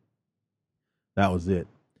him, and that was it.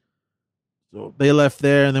 So they left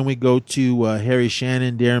there, and then we go to Harry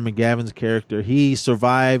Shannon, Darren McGavin's character. He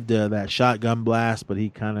survived that shotgun blast, but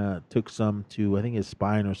he kind of took some to, I think, his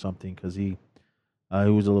spine or something, because he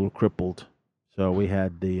was a little crippled. So we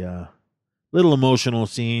had the little emotional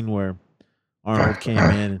scene where Arnold came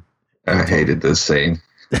in. I hated this scene.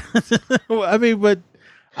 I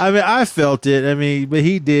felt it. But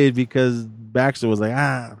he did, because Baxter was like,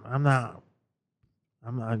 I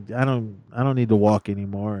don't need to walk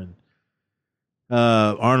anymore. And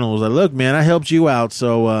Arnold was like, look, man, I helped you out.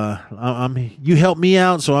 So you helped me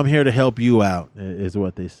out. So I'm here to help you out, is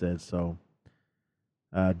what they said. So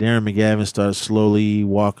Darren McGavin started slowly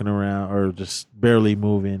walking around, or just barely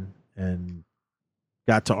moving, and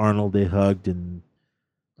got to Arnold. They hugged, and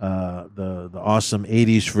the awesome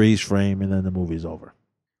 80s freeze frame, and then the movie's over.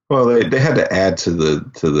 Well, they had to add to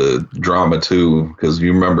the drama too, because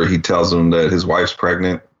you remember he tells him that his wife's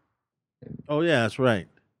pregnant. Oh yeah, that's right.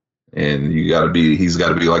 And he's got to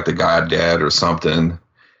be like the goddad or something.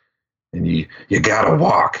 And you got to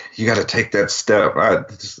walk. You got to take that step. I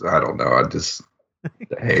don't know. I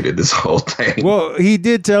hated this whole thing. Well, he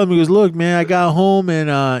did tell me, he goes, look, man, I got home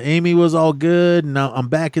and Amy was all good. And now I'm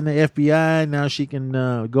back in the FBI. Now she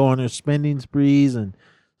can go on her spending sprees and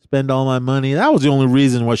spend all my money. That was the only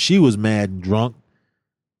reason why she was mad and drunk,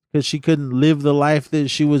 because she couldn't live the life that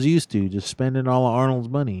she was used to, just spending all of Arnold's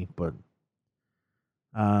money. But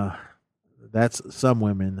that's some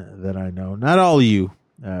women that I know. Not all of you,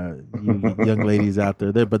 you young ladies out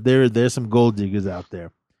there, but there's some gold diggers out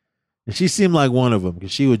there. And she seemed like one of them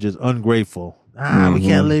because she was just ungrateful. We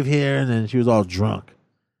can't live here. And then she was all drunk.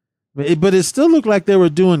 But it still looked like they were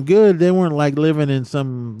doing good. They weren't like living in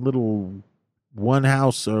some little one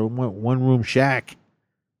house or one room shack.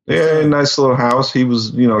 Yeah, nice little house. He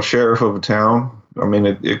was, sheriff of a town. I mean,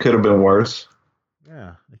 it could have been worse.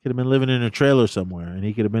 Yeah, they could have been living in a trailer somewhere, and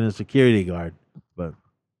he could have been a security guard. But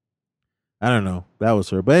I don't know. That was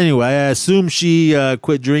her. But anyway, I assume she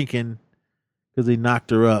quit drinking because he knocked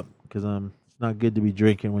her up. Because it's not good to be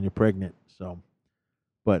drinking when you're pregnant. So,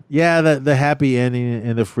 but yeah, the happy ending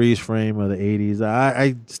in the freeze frame of the 80s.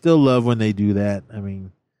 I still love when they do that. I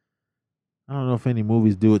mean, I don't know if any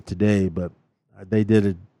movies do it today, but they did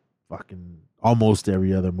it fucking almost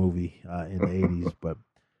every other movie in the 80s. But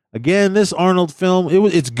again, this Arnold film,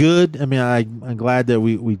 it's good. I mean, I'm glad that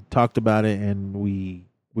we talked about it, and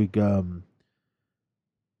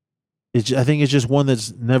I think it's just one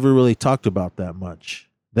that's never really talked about that much.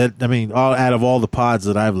 Out of all the pods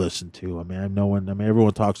that I've listened to,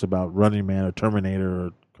 everyone talks about Running Man or Terminator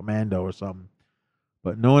or Commando or something,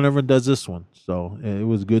 but no one ever does this one. So it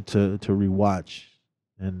was good to rewatch,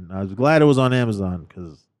 and I was glad it was on Amazon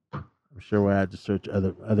because I'm sure I had to search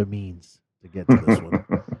other means to get to this one.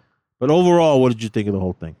 But overall, what did you think of the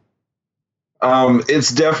whole thing?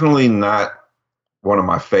 It's definitely not one of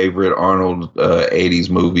my favorite Arnold 80s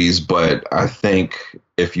movies, but I think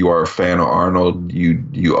if you are a fan of Arnold,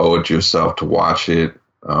 you owe it yourself to watch it.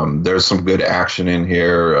 There's some good action in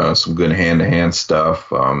here, some good hand-to-hand stuff.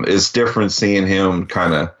 It's different seeing him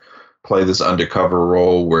kind of play this undercover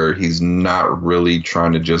role where he's not really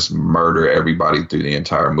trying to just murder everybody through the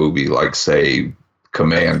entire movie, like, say,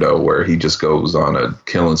 Commando, where he just goes on a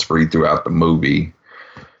killing spree throughout the movie.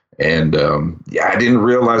 And I didn't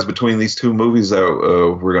realize between these two movies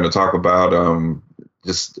that we're going to talk about,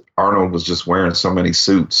 just Arnold was just wearing so many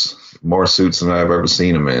suits, more suits than I've ever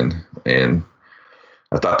seen him in. And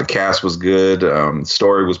I thought the cast was good,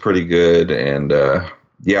 story was pretty good, and I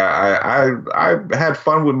had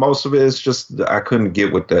fun with most of it. It's just I couldn't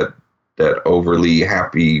get with that overly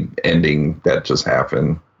happy ending that just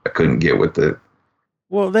happened. I couldn't get with it.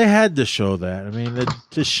 Well, they had to show that. I mean,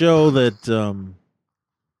 to show that.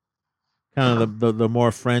 Kind of the more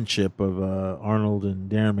friendship of Arnold and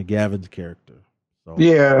Darren McGavin's character. So.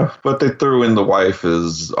 Yeah, but they threw in the wife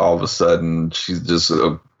as all of a sudden she's just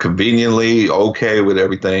conveniently okay with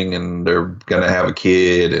everything, and they're gonna have a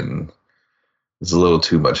kid, and it's a little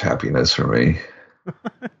too much happiness for me.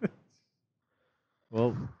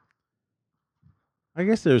 Well, I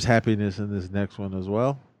guess there's happiness in this next one as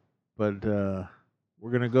well, but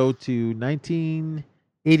we're gonna go to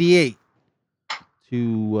 1988.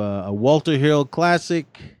 To a Walter Hill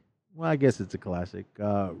classic. Well, I guess it's a classic.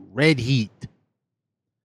 Red Heat.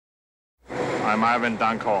 I'm Ivan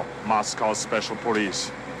Danko, Moscow Special Police.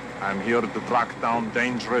 I'm here to track down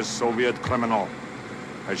dangerous Soviet criminal.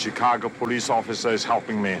 A Chicago police officer is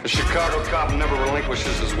helping me. A Chicago cop never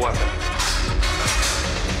relinquishes his weapon.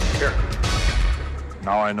 Here.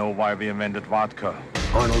 Now I know why we invented vodka.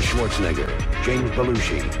 Arnold Schwarzenegger, James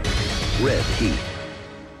Belushi, Red Heat.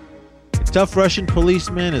 A tough Russian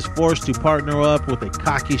policeman is forced to partner up with a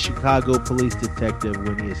cocky Chicago police detective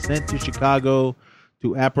when he is sent to Chicago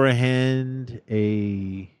to apprehend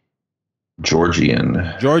a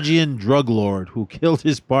Georgian drug lord who killed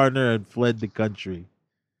his partner and fled the country.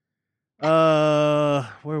 Where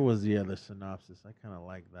was the other synopsis? I kind of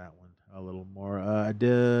like that one a little more. A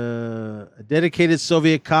dedicated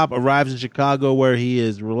Soviet cop arrives in Chicago where he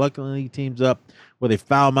is reluctantly teams up with a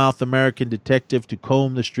foul-mouthed American detective to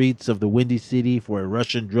comb the streets of the Windy City for a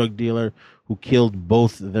Russian drug dealer who killed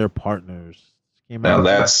both their partners. Now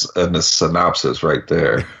that's a synopsis right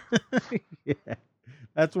there. Yeah.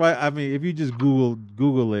 That's why, I mean, if you just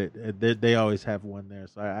Google it, they always have one there.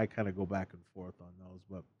 So I kind of go back and forth on those.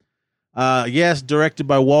 But yes, directed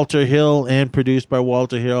by Walter Hill and produced by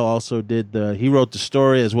Walter Hill. Also he wrote the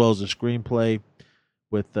story as well as the screenplay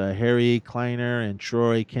with Harry Kleiner and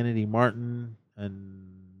Troy Kennedy Martin. And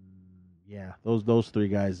yeah, those three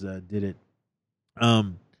guys did it.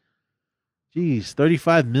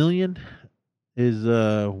 35 million is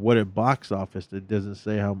what at box office. It doesn't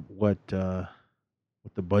say what the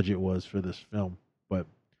budget was for this film, but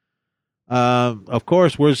Of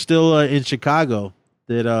course, we're still in Chicago.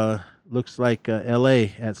 That looks like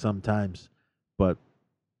L.A. at sometimes, but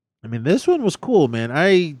I mean, this one was cool, man.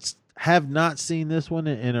 I have not seen this one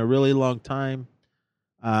in a really long time.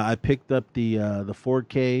 I picked up the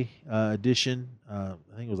 4K edition. I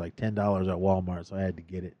think it was like $10 at Walmart, so I had to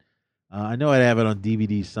get it. I know I'd have it on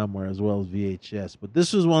DVD somewhere as well as VHS, but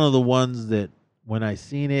this was one of the ones that when I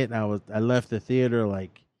seen it, I left the theater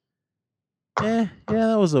like, yeah,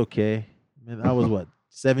 that was okay. I mean, I was what,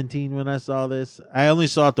 17 when I saw this. I only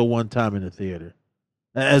saw it the one time in the theater,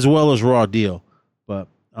 as well as Raw Deal. But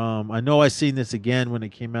I know I seen this again when it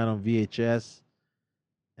came out on VHS.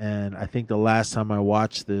 And I think the last time I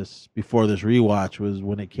watched this before this rewatch was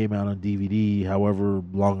when it came out on DVD, however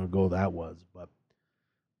long ago that was. But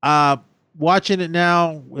watching it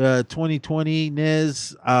now, 2020,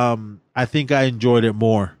 Niz, I think I enjoyed it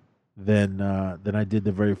more than I did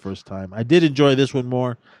the very first time. I did enjoy this one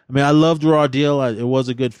more. I mean, I loved Raw Deal. It was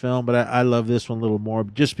a good film, but I love this one a little more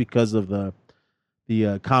just because of the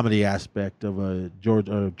comedy aspect of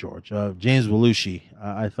James Belushi.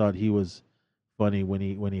 I thought he was funny when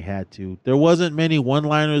he had to. There wasn't many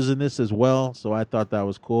one-liners in this as well, so I thought that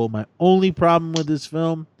was cool. My only problem with this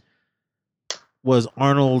film was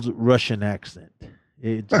Arnold's Russian accent.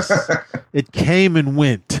 It just it came and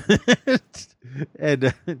went,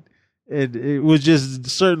 and it was just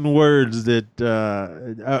certain words that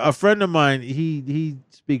a friend of mine he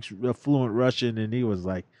speaks a fluent Russian, and he was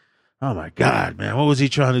like, "Oh my God, man, what was he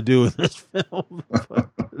trying to do with this film?"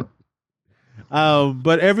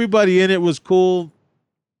 But everybody in it was cool.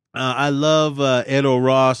 I love Edo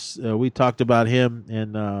Ross. We talked about him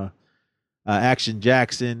in Action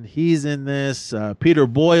Jackson. He's in this. Peter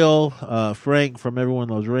Boyle, Frank from Everyone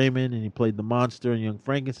Loves Raymond, and he played the monster in Young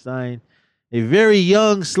Frankenstein. A very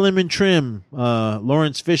young, slim and trim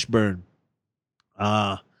Lawrence Fishburne.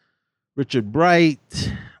 Richard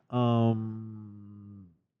Bright.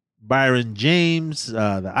 Byron James,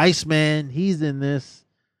 the Iceman. He's in this.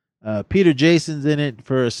 Peter Jason's in it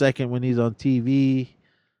for a second when he's on TV.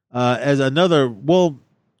 As another,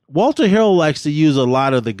 Walter Hill likes to use a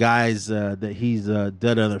lot of the guys that he's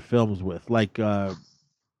done other films with, like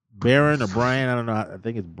Baron or Brian. I don't know. I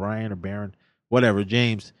think it's Brian or Baron. Whatever,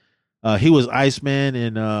 James. He was Iceman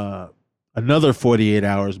in another 48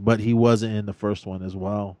 Hours, but he wasn't in the first one as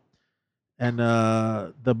well. And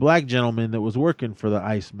the black gentleman that was working for the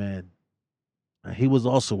Iceman, he was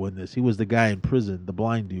also in this. He was the guy in prison, the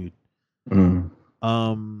blind dude.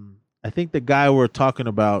 I think the guy we're talking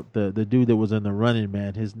about, the dude that was in The Running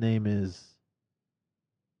Man, his name is,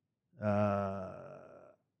 I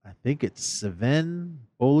think it's Sven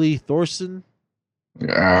Ole Thorsen.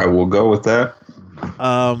 I will go with that.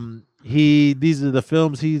 These are the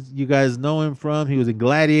films you guys know him from. He was in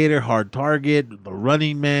Gladiator, Hard Target, The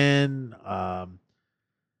Running Man,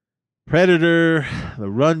 Predator, The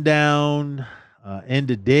Rundown, End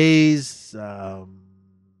of Days. Let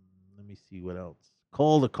me see what else.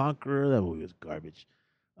 Cole the Conqueror. That movie was garbage.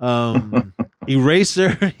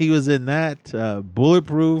 Eraser. He was in that.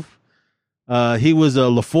 Bulletproof. He was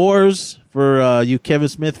LaFours for you Kevin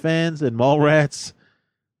Smith fans and Mallrats.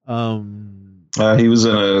 He was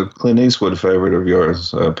in a Clint Eastwood favorite of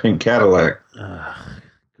yours, Pink Cadillac.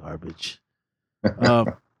 Garbage.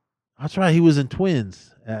 That's right. He was in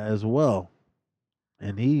Twins as well.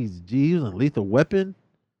 And he was in Lethal Weapon.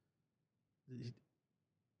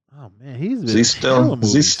 Oh man, is he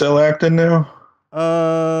still acting now?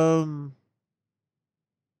 The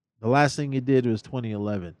last thing he did was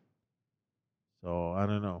 2011. So I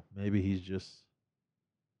don't know. Maybe he's just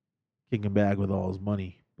kicking back with all his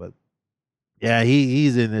money. But yeah,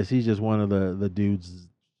 he's in this. He's just one of the dudes,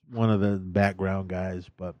 one of the background guys.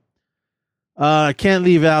 But I can't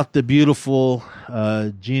leave out the beautiful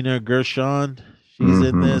Gina Gershon. She's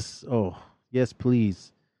in this. Oh, yes,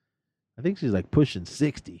 please. I think she's like pushing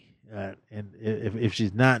 60. And if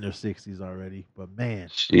she's not in her 60s already, but man.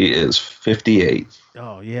 She is 58.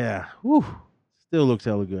 Oh, yeah. Whew. Still looks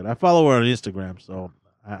hella good. I follow her on Instagram, so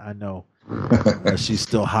I know she's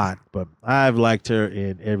still hot. But I've liked her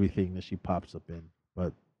in everything that she pops up in.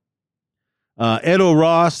 But Edo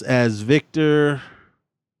Ross as Victor.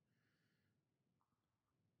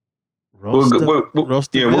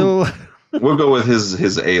 We'll go with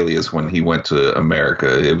his alias when he went to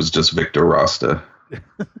America. It was just Victor Rasta.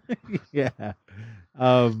 Yeah.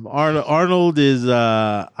 Arnold is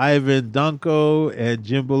Ivan Dunko, and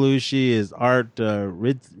Jim Belushi is Art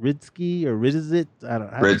Ridzky or Ridzit. I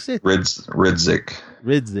don't know.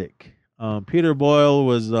 Ridzik. Peter Boyle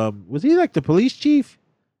was he like the police chief?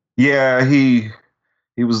 Yeah, he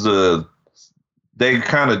was the they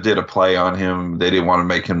kind of did a play on him. They didn't want to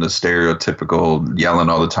make him the stereotypical yelling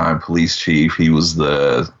all the time police chief. He was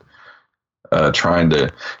the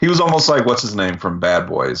he was almost like what's his name from Bad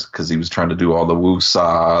Boys, because he was trying to do all the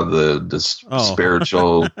woo-saw, the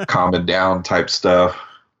spiritual calming down type stuff.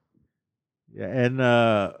 Yeah, and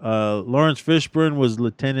Lawrence Fishburne was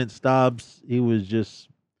Lieutenant Stobbs. He was just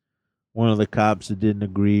one of the cops that didn't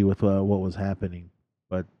agree with what was happening.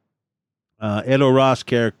 But Edo Ross'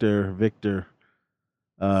 character, Victor,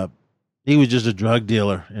 he was just a drug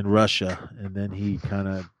dealer in Russia, and then he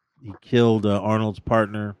killed Arnold's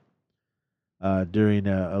partner during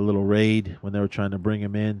a little raid when they were trying to bring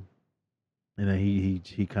him in, and then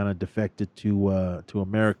he kind of defected to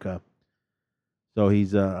America. So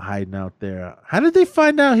he's hiding out there. How did they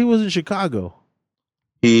find out he was in Chicago?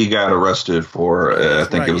 He got arrested for, I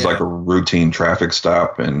think it was like a routine traffic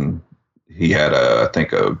stop, and he had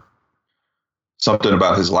something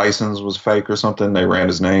about his license was fake or something. They ran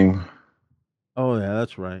his name. Oh yeah,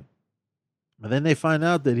 that's right. But then they find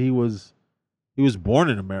out that he was born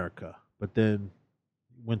in America, but then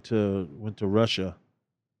went to Russia.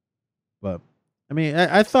 But I mean,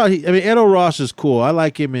 I thought Edo Ross is cool. I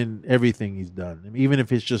like him in everything he's done. I mean, even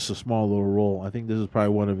if it's just a small little role. I think this is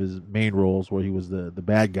probably one of his main roles where he was the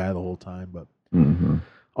bad guy the whole time. But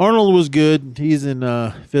Arnold was good. He's in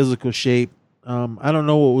physical shape. I don't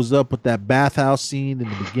know what was up with that bathhouse scene in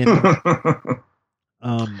the beginning.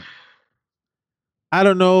 I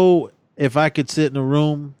don't know if I could sit in a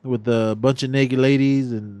room with a bunch of naked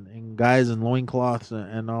ladies and guys in loincloths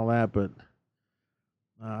and all that, but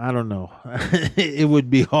I don't know. It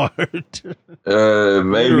would be hard. Maybe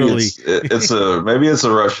it's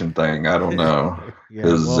a Russian thing. I don't know,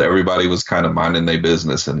 because everybody was kind of minding their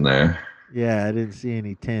business in there. Yeah, I didn't see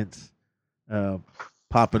any tents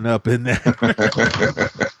popping up in there.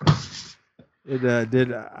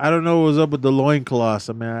 I don't know what was up with the loincloths.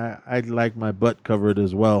 I mean, I'd like my butt covered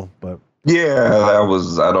as well, but yeah, that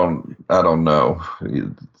was I don't know.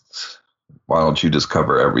 Why don't you just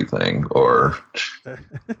cover everything? Or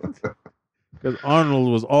because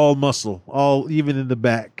Arnold was all muscle, even in the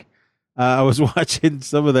back. I was watching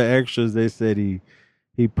some of the extras. They said he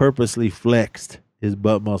purposely flexed his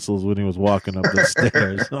butt muscles when he was walking up the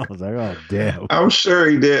stairs. I was like, oh damn. I'm sure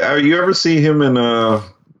he did. You ever see him in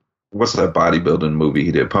what's that bodybuilding movie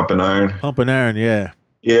he did? Pumping Iron. Pumping Iron, yeah.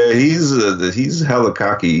 Yeah, he's hella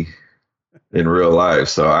cocky in real life,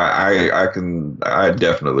 so I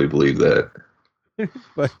definitely believe that.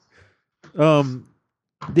 But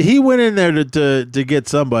he went in there to get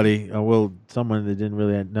somebody, someone that didn't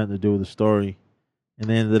really have nothing to do with the story, and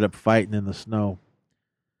they ended up fighting in the snow.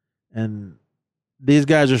 And these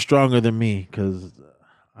guys are stronger than me, because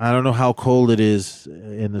I don't know how cold it is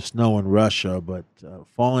in the snow in Russia, but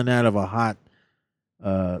falling out of a hot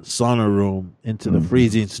sauna room into the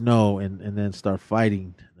freezing snow and then start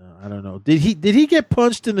fighting. I don't know. Did he get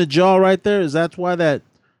punched in the jaw right there? Is that why that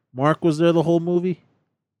mark was there the whole movie?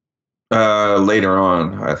 Later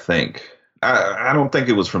on, I think. I don't think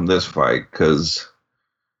it was from this fight, because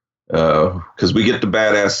we get the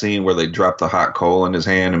badass scene where they drop the hot coal in his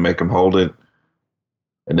hand and make him hold it,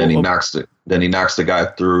 and then he knocks it. Then he knocks the guy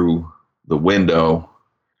through the window,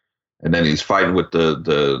 and then he's fighting with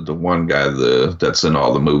the one guy that's in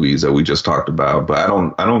all the movies that we just talked about. But I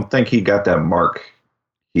don't think he got that mark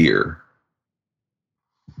here.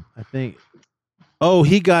 I think. Oh,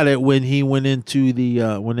 he got it when he went into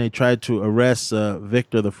the when they tried to arrest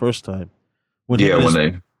Victor the first time. When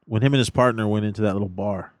him and his partner went into that little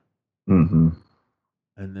bar. Mm-hmm.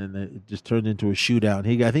 And then it just turned into a shootout.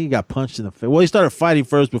 I think he got punched in the face. Well, he started fighting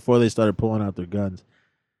first before they started pulling out their guns.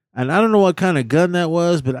 And I don't know what kind of gun that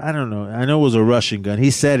was, but I don't know. I know it was a Russian gun.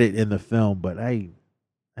 He said it in the film, but I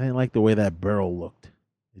didn't like the way that barrel looked.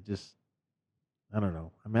 It just, I don't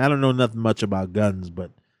know. I mean, I don't know nothing much about guns,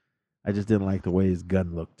 but I just didn't like the way his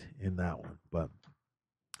gun looked in that one. But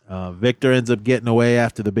Victor ends up getting away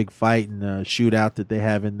after the big fight and shootout that they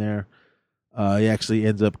have in there. He actually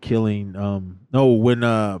ends up killing.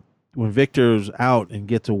 When Victor's out and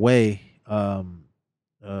gets away,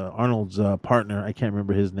 Arnold's partner, I can't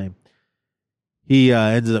remember his name. He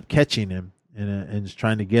ends up catching him and is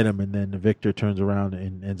trying to get him, and then Victor turns around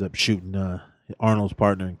and ends up shooting Arnold's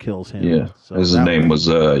partner and kills him. Yeah, so his name was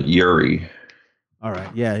Yuri. All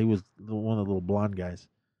right, yeah, he was one of the little blonde guys.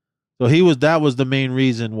 So that was the main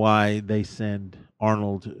reason why they send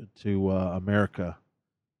Arnold to America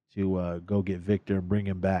to go get Victor and bring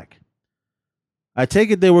him back. I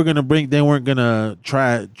take it they weren't going to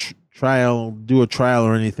do a trial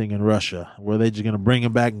or anything in Russia. Were they just going to bring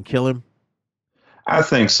him back and kill him? I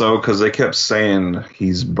think so because they kept saying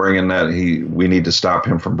he's bringing that we need to stop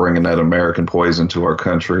him from bringing that American poison to our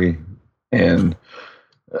country, and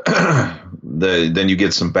then you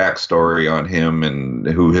get some backstory on him and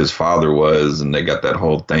who his father was, and they got that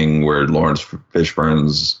whole thing where Lawrence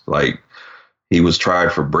Fishburne's like he was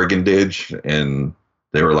tried for brigandage, and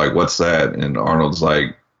they were like, "What's that?" And Arnold's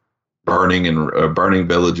like, burning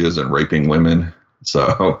villages and raping women.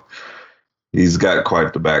 So he's got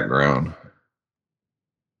quite the background.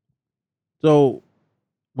 So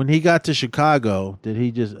when he got to Chicago, did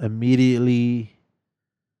he just immediately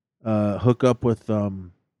hook up with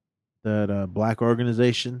that black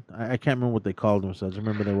organization? I can't remember what they called themselves. I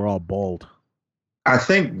remember they were all bald. I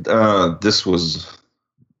think this was,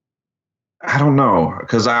 I don't know,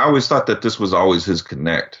 because I always thought that this was always his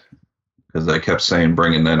connect, because they kept saying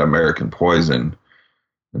bringing that American poison.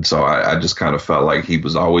 And so I just kind of felt like he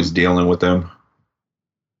was always dealing with them.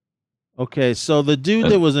 Okay, so the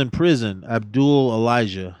dude that was in prison, Abdul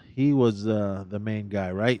Elijah, he was the main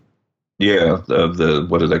guy, right? Yeah, the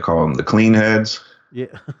what do they call them? The clean heads? Yeah.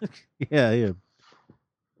 yeah.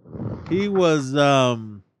 He was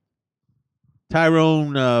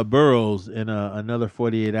Tyrone Burroughs in another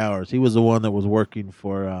 48 Hours. He was the one that was working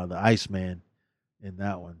for the Iceman in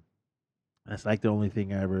that one. That's like the only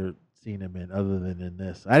thing I ever seen him in other than in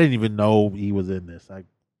this. I didn't even know he was in this. I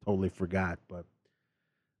totally forgot, but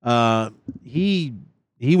he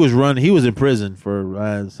was in prison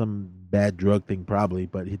for some bad drug thing probably,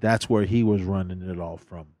 but that's where he was running it all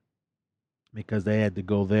from, because they had to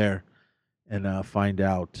go there and find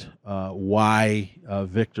out why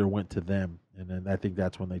Victor went to them. And then I think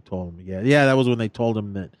that's when they told him, that was when they told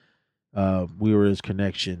him that we were his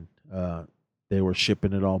connection. They were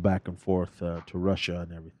shipping it all back and forth to Russia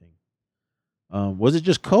and everything. Was it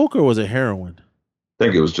just coke or was it heroin? I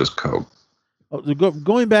think it was just coke. Oh,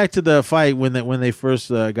 going back to the fight when they first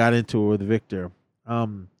got into it with Victor,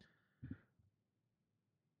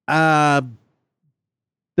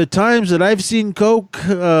 the times that I've seen coke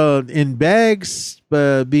in bags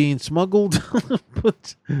being smuggled,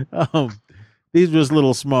 but these were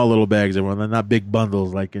just small little bags. They're not big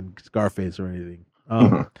bundles like in Scarface or anything.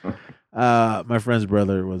 My friend's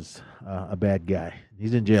brother was a bad guy.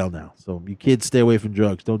 He's in jail now. So you kids stay away from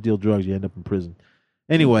drugs. Don't deal drugs. You end up in prison.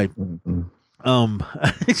 Anyway,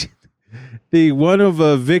 the one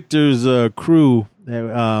of Victor's crew,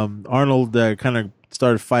 Arnold kind of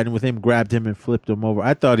started fighting with him, grabbed him and flipped him over.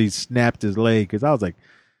 I thought he snapped his leg because I was like,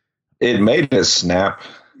 it made it snap.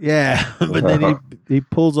 Yeah, but then he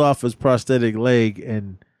pulls off his prosthetic leg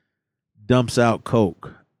and dumps out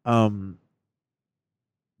coke. Did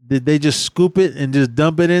they just scoop it and just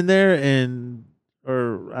dump it in there?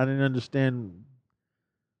 Or I didn't understand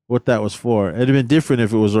what that was for. It'd have been different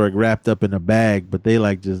if it was like wrapped up in a bag, but they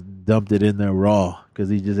like just dumped it in there raw because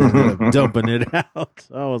he just ended up dumping it out.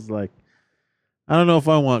 So I was like, I don't know if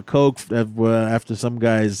I want coke after some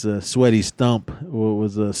guy's sweaty stump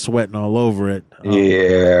was sweating all over it.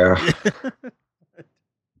 Yeah.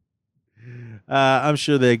 I'm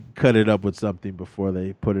sure they cut it up with something before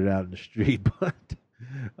they put it out in the street. But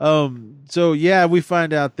so yeah, we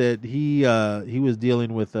find out that he was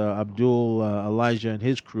dealing with Abdul Elijah and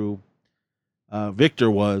his crew.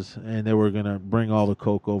 Victor was, and they were gonna bring all the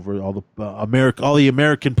coke over, all the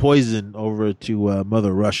American poison over to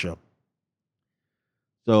Mother Russia.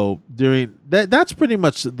 So during that's pretty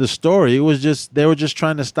much the story. It was just they were just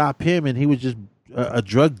trying to stop him, and he was just a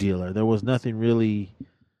drug dealer. There was nothing really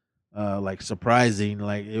like surprising.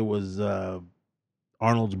 Like it was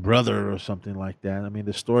Arnold's brother or something like that. I mean,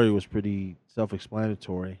 the story was pretty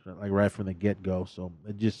self-explanatory, like right from the get-go. So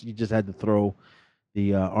you just had to throw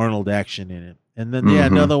the Arnold action in it. And then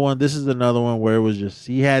another one. This is another one where it was just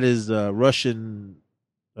he had his Russian,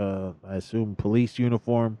 I assume, police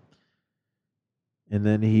uniform. And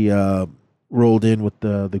then he rolled in with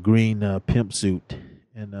the green pimp suit.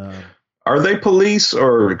 And are they police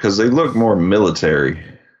or because they look more military?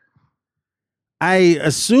 I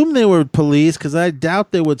assume they were police because I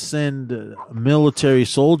doubt they would send a military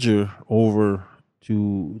soldier over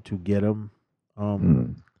to get him.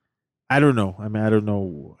 I don't know. I mean, I don't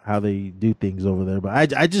know how they do things over there,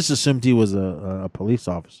 but I just assumed he was a police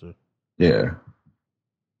officer. Yeah.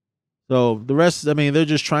 So the rest, I mean, they're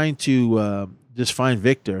just trying to just find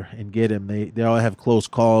Victor and get him. They all have close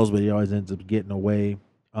calls, but he always ends up getting away.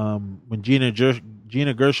 When Gina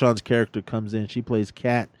Gershon's character comes in, she plays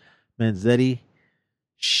Kat Manzetti.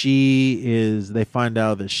 They find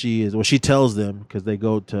out that she tells them because they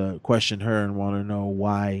go to question her and want to know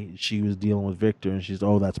why she was dealing with Victor. And she's,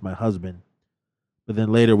 oh, that's my husband. But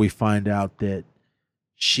then later we find out that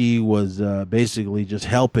she was basically just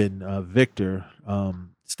helping Victor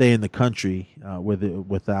stay in the country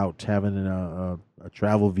without having a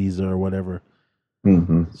travel visa or whatever.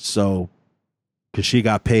 Mm-hmm. So, because she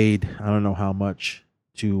got paid, I don't know how much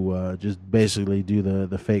to just basically do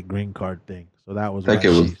the fake green card thing. So that was I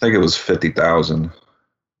think it was 50,000.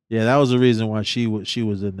 Yeah, that was the reason why she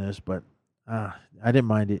was in this, but I didn't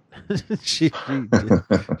mind it. she's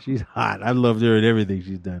hot. I loved her in everything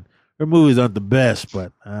she's done. Her movies aren't the best,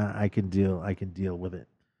 but I can deal with it.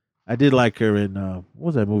 I did like her in what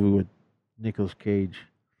was that movie with Nicolas Cage?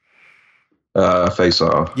 Face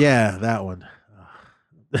Off. Yeah, that one.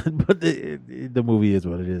 But the movie is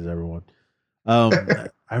what it is, everyone. I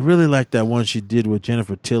really like that one she did with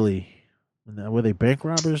Jennifer Tilly. Were they bank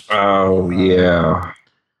robbers? Oh, yeah.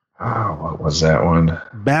 What was that one?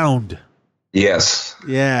 Bound. Yes.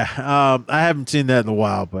 Yeah. I haven't seen that in a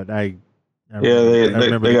while, but I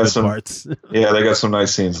remember they got good some parts. Yeah, they got some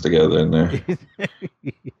nice scenes together in there.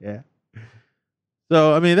 Yeah.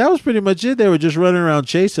 So, I mean, that was pretty much it. They were just running around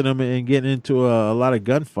chasing him and getting into a lot of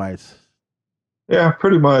gunfights. Yeah,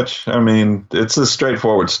 pretty much. I mean, it's a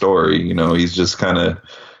straightforward story. You know, he's just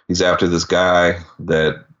he's after this guy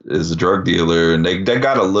that is a drug dealer, and they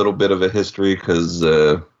got a little bit of a history because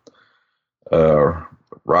Victor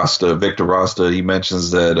Rasta, he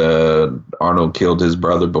mentions that Arnold killed his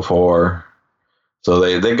brother before.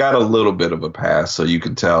 So they got a little bit of a past, so you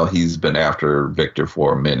can tell he's been after Victor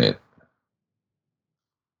for a minute.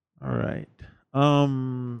 All right.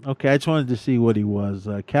 Okay, I just wanted to see what he was.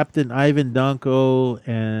 Captain Ivan Danko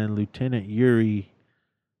and Lieutenant Yuri,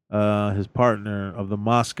 his partner of the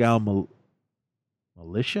Moscow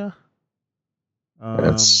militia.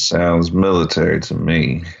 That sounds military to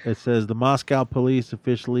me. It says the Moscow police,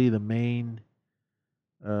 officially the main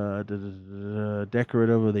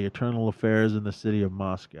decorative of the internal affairs in the city of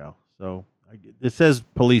Moscow. So it says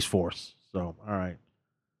police force. So, all right.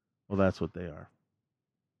 Well, that's what they are.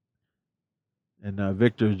 And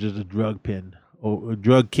Victor is just a drug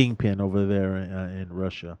kingpin over there in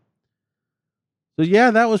Russia. So yeah,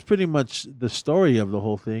 that was pretty much the story of the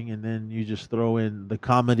whole thing. And then you just throw in the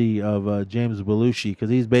comedy of James Belushi, because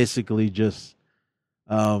he's basically just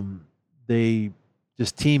they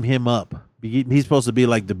just team him up. He's supposed to be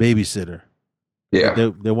like the babysitter. Yeah,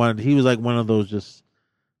 he was like one of those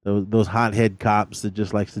those hothead cops that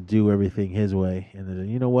just likes to do everything his way. And then,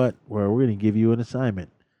 you know what? We're going to give you an assignment.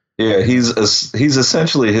 Yeah, he's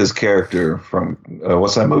essentially his character from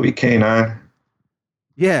what's that movie, K-9?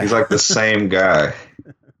 Yeah, he's like the same guy.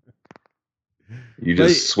 You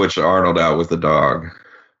just switch Arnold out with the dog.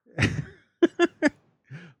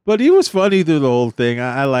 But he was funny through the whole thing.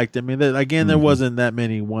 I liked him. I mean, again, there wasn't that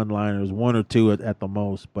many one-liners, one or two at the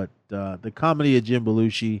most. But the comedy of Jim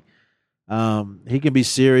Belushi, he can be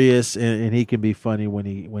serious and he can be funny when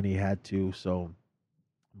he had to. So,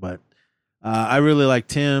 but. I really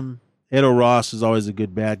liked him. Edo Ross is always a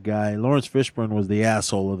good bad guy. Lawrence Fishburne was the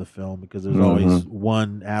asshole of the film because there's always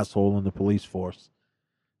one asshole in the police force.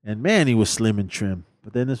 And man, he was slim and trim.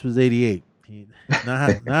 But then this was '88.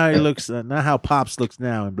 Now he looks not how Pops looks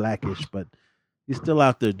now in Blackish, but he's still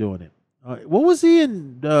out there doing it. What was he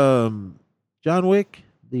in John Wick?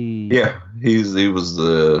 He was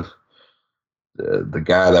the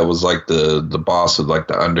guy that was like the boss of like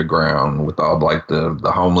the underground with all like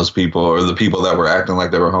the homeless people, or the people that were acting like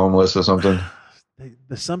they were homeless or something.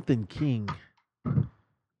 The something King.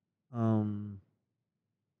 I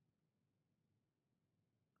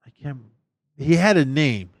can't. He had a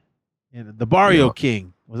name. The Barrio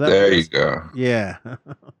King. Was that? There you go. Yeah.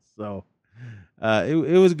 So,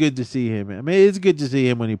 it was good to see him. I mean, it's good to see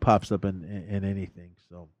him when he pops up in anything.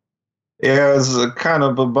 So. Yeah, it's a kind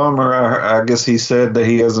of a bummer. I guess he said that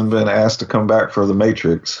he hasn't been asked to come back for The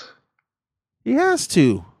Matrix. He has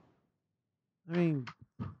to. I mean,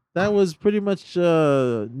 that was pretty much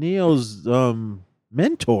Neo's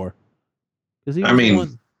mentor.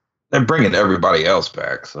 They're bringing everybody else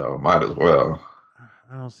back, so might as well.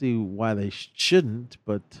 I don't see why they shouldn't,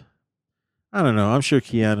 but I don't know. I'm sure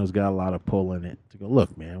Keanu's got a lot of pull in it to go,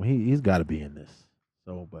 look, man, he's got to be in this.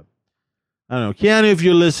 So, but I don't know. Keanu, if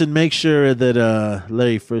you listen, make sure that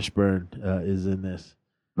Larry Fishburne is in this.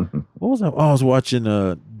 What was that? Oh, I was watching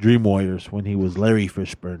Dream Warriors when he was Larry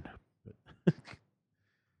Fishburne.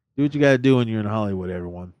 Do what you got to do when you're in Hollywood,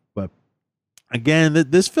 everyone. But again,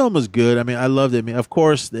 this film is good. I mean, I loved it. I mean, of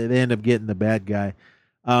course, they end up getting the bad guy.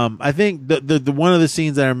 I think the one of the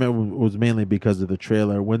scenes I remember was mainly because of the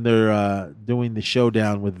trailer when they're doing the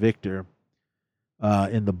showdown with Victor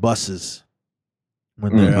in the buses.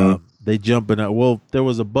 When they jump in. Well, there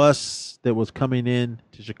was a bus that was coming in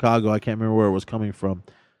to Chicago. I can't remember where it was coming from,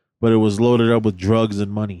 but it was loaded up with drugs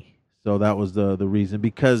and money. So that was the reason.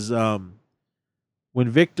 Because when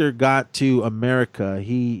Victor got to America,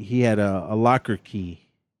 he had a locker key,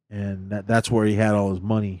 and that's where he had all his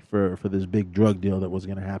money for this big drug deal that was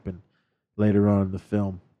going to happen later on in the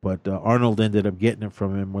film. But Arnold ended up getting it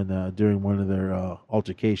from him during one of their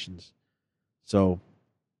altercations. So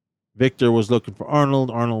Victor was looking for Arnold.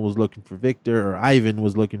 Arnold was looking for Victor, or Ivan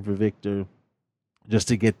was looking for Victor, just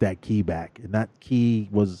to get that key back. And that key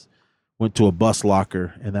went to a bus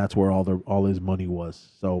locker, and that's where all his money was.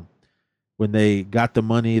 So when they got the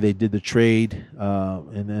money, they did the trade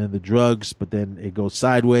and then the drugs, but then it goes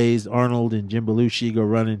sideways. Arnold and Jim Belushi go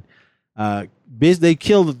running. They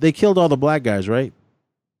killed all the black guys, right?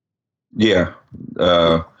 Yeah.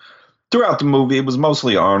 Throughout the movie, it was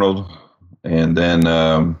mostly Arnold, and then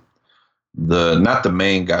not the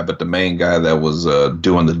main guy, but the main guy that was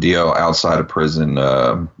doing the deal outside of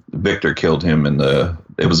prison. Victor killed him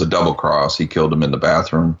it was a double cross. He killed him in the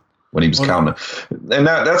bathroom when he was counting. And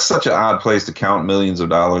that's such an odd place to count millions of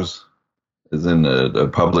dollars, is in the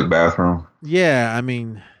public bathroom. Yeah, I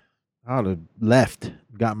mean, I would have left,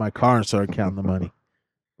 got my car, and started counting the money.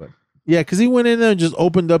 But yeah, because he went in there and just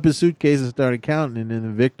opened up his suitcase and started counting, and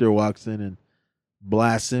then Victor walks in and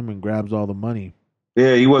blasts him and grabs all the money.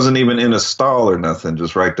 Yeah, he wasn't even in a stall or nothing,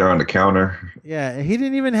 just right there on the counter. Yeah, he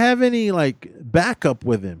didn't even have any backup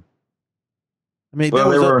with him. I mean, well,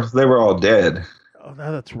 they were all dead. Oh,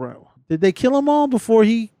 that's right. Did they kill them all before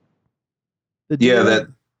he? Yeah,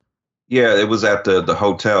 it was at the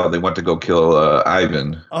hotel. They went to go kill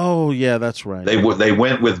Ivan. Oh yeah, that's right. They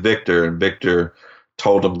went with Victor, and Victor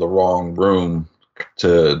told them the wrong room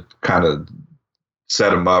to kind of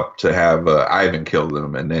set him up to have Ivan kill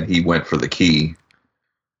them, and then he went for the key.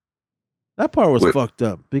 That part was fucked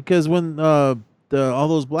up, because when all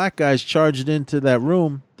those black guys charged into that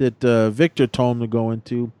room that Victor told them to go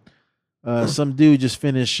into, some dude just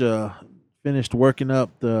finished working up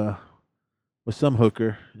with some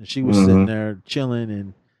hooker, and she was sitting there chilling,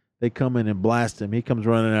 and they come in and blast him. He comes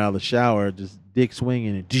running out of the shower, just dick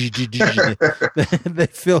swinging, and they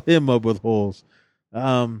fill him up with holes.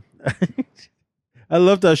 I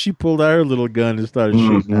loved how she pulled out her little gun and started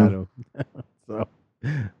shooting at him. So,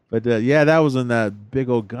 but yeah, that was in that big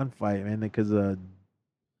old gunfight, man. Because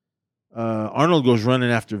Arnold goes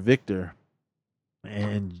running after Victor,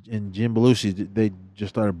 and Jim Belushi, they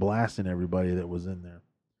just started blasting everybody that was in there.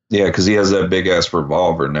 Yeah, because he has that big ass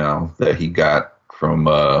revolver now that he got from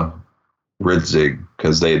Ridzig,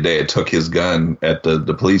 because they had took his gun at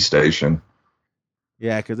the police station.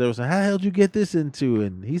 Yeah, because there was how the hell did you get this into?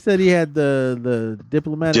 And he said he had the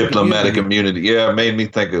diplomatic immunity. Yeah, it made me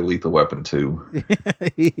think of Lethal Weapon 2.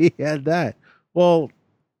 He had that. Well,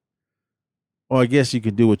 I guess you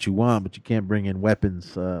can do what you want, but you can't bring in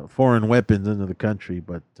weapons, foreign weapons into the country.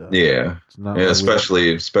 But yeah, it's not especially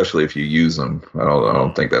if you use them. I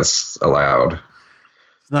don't think that's allowed.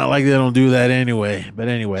 It's not like they don't do that anyway. But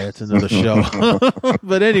anyway, it's another show.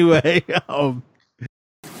 But anyway.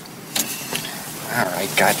 All right,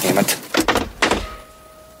 goddammit.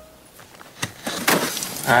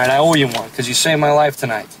 All right, I owe you one, because you saved my life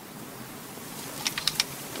tonight.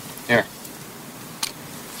 Here.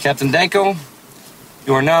 Captain Danko,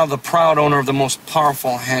 you are now the proud owner of the most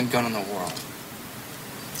powerful handgun in the world.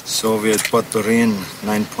 Soviet Potpourri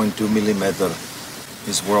 9.2 millimeter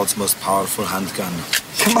is world's most powerful handgun.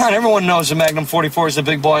 Come on, everyone knows the Magnum 44 is the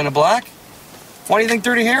big boy in the black. Why do you think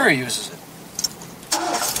Dirty Harry uses it?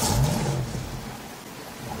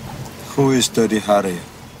 Who is Dirty Harry?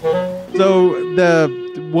 So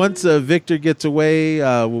once Victor gets away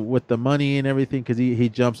with the money and everything, because he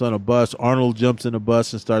jumps on a bus, Arnold jumps in a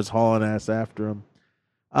bus and starts hauling ass after him.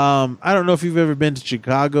 I don't know if you've ever been to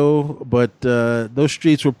Chicago, but those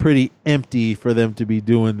streets were pretty empty for them to be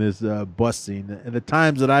doing this bus scene. And the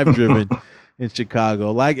times that I've driven in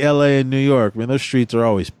Chicago, like LA and New York, man, those streets are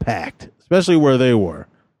always packed, especially where they were.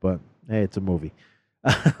 But hey, it's a movie.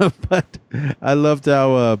 But I loved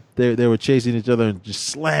how they were chasing each other and just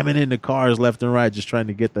slamming into cars left and right, just trying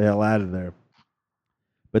to get the hell out of there.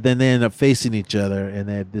 But then they end up facing each other, and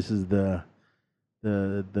this is the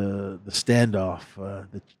standoff.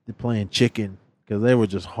 They're playing chicken because they were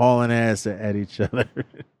just hauling ass at each other.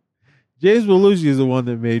 James Belushi is the one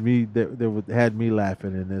that made me had me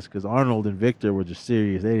laughing in this, because Arnold and Victor were just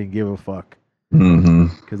serious. They didn't give a fuck.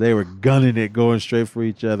 Because they were gunning it, going straight for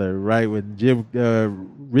each other. Right when Jim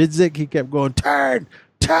Ridzik, he kept going, turn,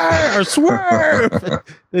 or swerve.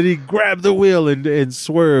 Then he grabbed the wheel and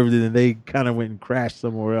swerved, and then they kind of went and crashed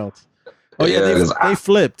somewhere else. Oh yeah, they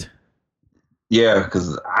flipped. Yeah,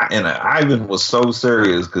 because Ivan was so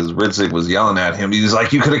serious because Ridzik was yelling at him. He was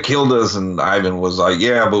like, "You could have killed us," and Ivan was like,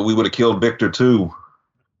 "Yeah, but we would have killed Victor too."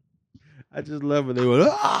 I just love it. They went,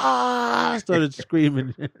 ah, started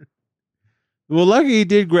screaming. Well, lucky he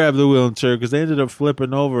did grab the wheelchair because they ended up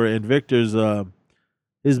flipping over, and Victor's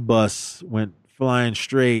his bus went flying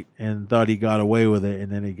straight and thought he got away with it, and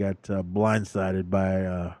then he got blindsided by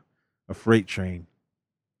a freight train.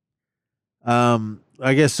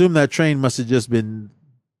 I guess assume that train must have just been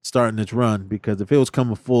starting its run because if it was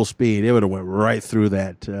coming full speed, it would have went right through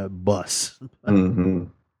that bus. Mm-hmm.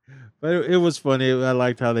 But it was funny. I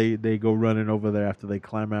liked how they go running over there after they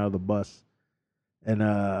climb out of the bus. And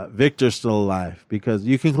Victor's still alive because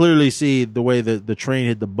you can clearly see the way that the train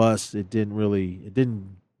hit the bus. It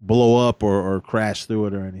didn't blow up or crash through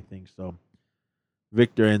it or anything. So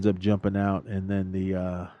Victor ends up jumping out, and then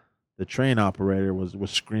the train operator was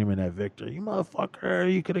screaming at Victor, "You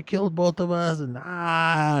motherfucker, you could have killed both of us." And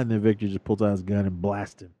then Victor just pulls out his gun and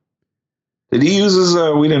blasts him. Did he use his,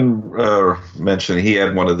 we didn't mention, he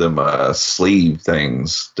had one of them sleeve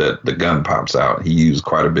things that the gun pops out. He used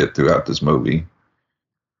quite a bit throughout this movie.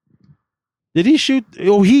 Did he shoot?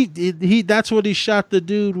 Oh, he that's what he shot the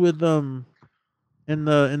dude with in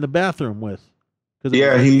the bathroom with.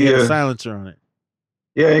 Yeah, he had a silencer on it.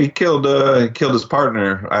 Yeah, he killed his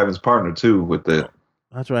partner, Ivan's partner too, with it.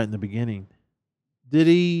 That's right in the beginning. Did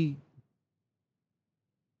he?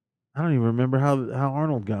 I don't even remember how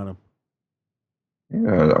Arnold got him.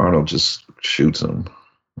 Yeah, Arnold just shoots him.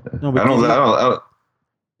 No, but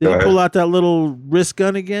did he pull out that little wrist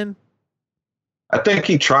gun again? I think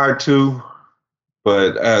he tried to,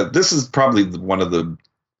 but this is probably one of the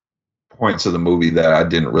points of the movie that I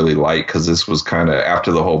didn't really like because this was kind of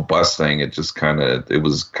after the whole bus thing. It was kind of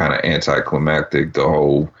anticlimactic, the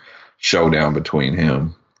whole showdown between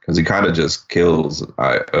him, because he kind of just kills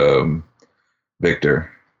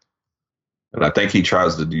Victor. And I think he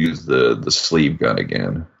tries to use the sleeve gun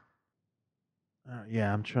again.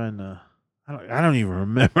 Yeah, I'm trying to. I don't even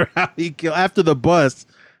remember how he killed after the bus.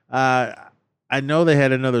 I know they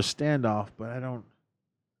had another standoff, but I don't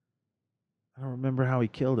remember how he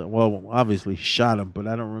killed him. Well, obviously he shot him, but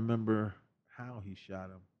I don't remember how he shot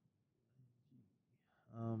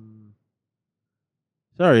him.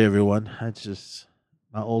 Sorry, everyone. It's just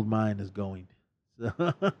my old mind is going. So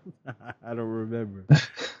I don't remember.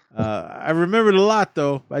 I remembered a lot,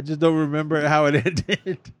 though. I just don't remember how it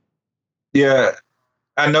ended. Yeah,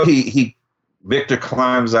 I know Victor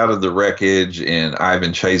climbs out of the wreckage and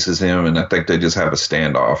Ivan chases him, and I think they just have a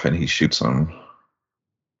standoff and he shoots him.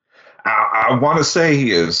 I want to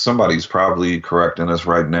say somebody's probably correcting us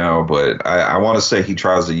right now, but I want to say he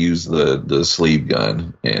tries to use the sleeve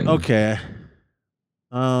gun. And okay.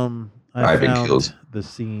 I Ivan found kills the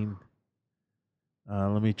scene.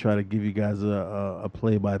 Let me try to give you guys a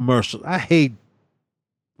play by commercial. I hate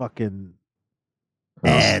fucking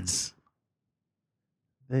ads.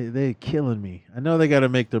 They're killing me. I know they got to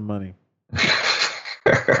make their money.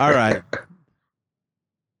 All right.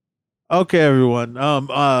 Okay, everyone. All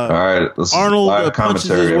right. Arnold punches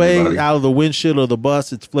his way out of the windshield of the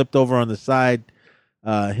bus. It's flipped over on the side.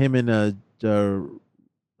 Him and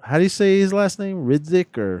how do you say his last name?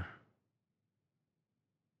 Ridzik or?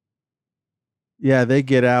 Yeah, they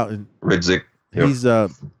get out and Ridzik. Yep. He's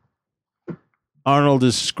Arnold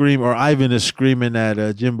is screaming, or Ivan is screaming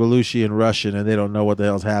at Jim Belushi in Russian, and they don't know what the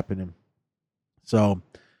hell's happening. So,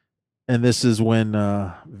 and this is when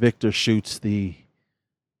Victor shoots the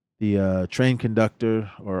train conductor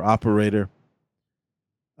or operator.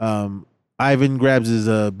 Ivan grabs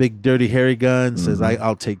his big dirty hairy gun, says,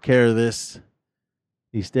 I'll take care of this.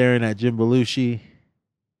 He's staring at Jim Belushi,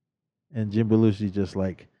 and Jim Belushi just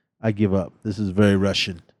like, I give up. This is very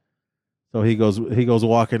Russian. So he goes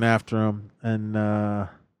walking after him, and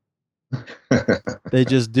they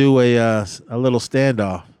just do a little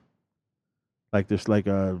standoff, like there's like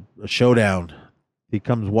a showdown. He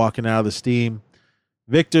comes walking out of the steam.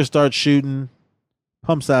 Victor starts shooting,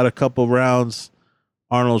 pumps out a couple rounds.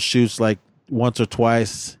 Arnold shoots like once or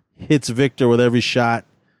twice, hits Victor with every shot,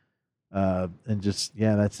 and just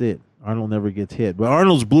that's it. Arnold never gets hit, but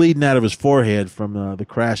Arnold's bleeding out of his forehead from the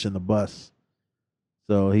crash in the bus.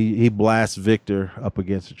 So he blasts Victor up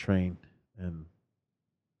against the train, and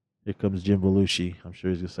here comes Jim Belushi. I'm sure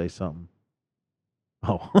he's gonna say something.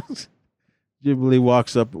 Oh, Jim Belushi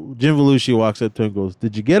walks up to him and goes,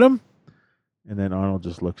 "Did you get him?" And then Arnold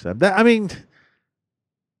just looks at him.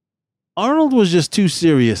 Arnold was just too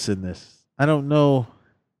serious in this. I don't know.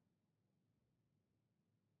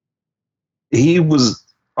 He was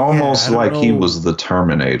almost I don't like he know. was the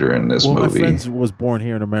Terminator in this Well, my movie. friend was born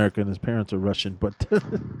here in America, and his parents are Russian, but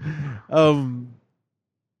I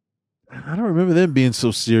don't remember them being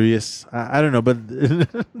so serious. I don't know, but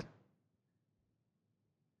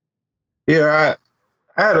Yeah,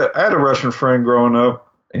 I had a Russian friend growing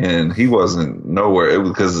up, and he wasn't nowhere. It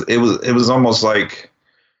was almost like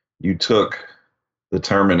you took the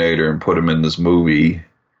Terminator and put him in this movie,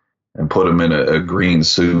 and put him in a green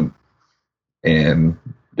suit, and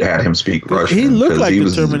had him speak Russian. he looked 'cause like he the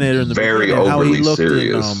was Terminator in the very beginning. How he overly looked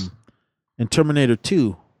serious. in Terminator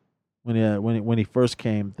 2 when he first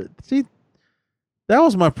came. See, that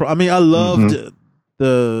was my I mean, I loved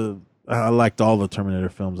I liked all the Terminator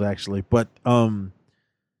films actually, but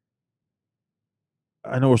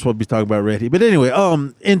I know we're supposed to be talking about Red Heat, but anyway,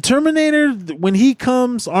 in Terminator, when he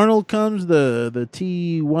comes, Arnold comes, the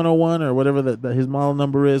T-101 or whatever that his model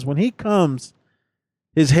number is. When he comes,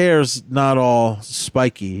 his hair's not all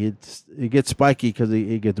spiky. It gets spiky because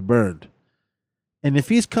he gets burned. And if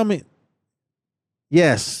he's coming,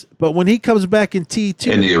 yes, but when he comes back in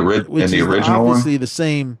T2, In the original one? obviously the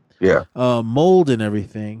same Yeah. mold and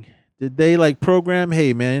everything. Did they like program?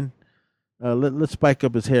 Hey, man. Let's spike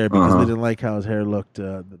up his hair because we didn't like how his hair looked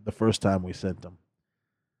the first time we sent him.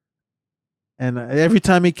 And every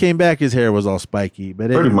time he came back, his hair was all spiky. But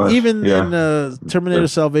even in Terminator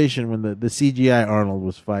Salvation, when the CGI Arnold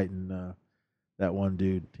was fighting that one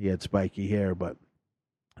dude, he had spiky hair. But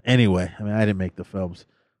anyway, I mean, I didn't make the films.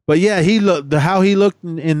 But yeah, how he looked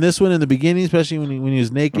in this one in the beginning, especially when he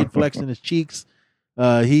was naked, flexing his cheeks.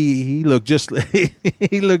 He looked just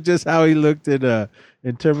he looked just how he looked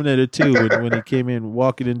in Terminator 2 when he came in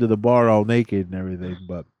walking into the bar all naked and everything.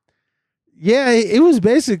 But yeah, it was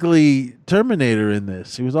basically Terminator in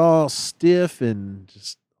this. He was all stiff and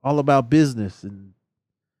just all about business. And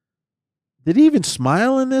did he even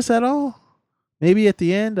smile in this at all? Maybe at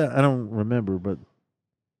the end, I don't remember. But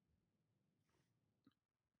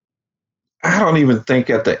I don't even think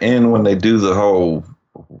at the end when they do the whole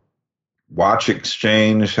watch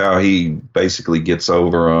exchange, how he basically gets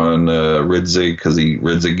over on Ridzik because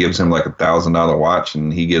Ridzik gives him like $1,000 watch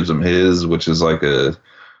and he gives him his, which is like a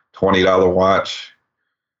 $20 watch,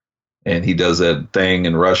 and he does that thing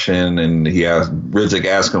in Russian, and Ridzik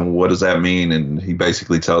asks him, "What does that mean?" And he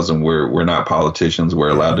basically tells him, "We're not politicians. We're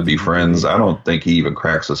allowed to be friends." I don't think he even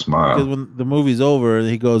cracks a smile. Because when the movie's over,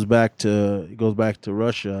 he goes back to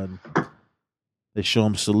Russia, and they show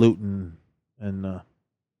him saluting, and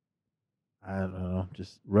I don't know,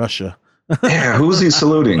 just Russia. Yeah, who's he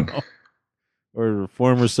saluting? Or the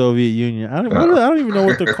former Soviet Union. I don't even know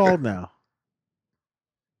what they're called now.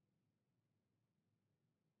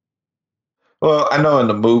 Well, I know in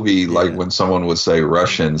the movie, like when someone would say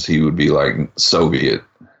Russians, he would be like Soviet,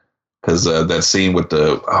 because that scene with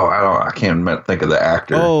I can't think of the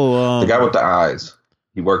actor. Oh, the guy with the eyes.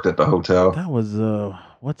 He worked at the hotel. That was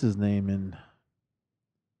what's his name in?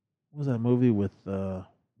 What was that movie with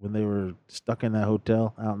when they were stuck in that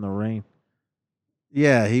hotel out in the rain?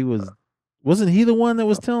 Yeah, he was. Wasn't he the one that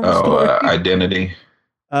was telling the story? Identity.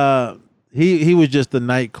 He was just the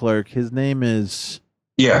night clerk. His name is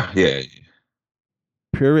Yeah.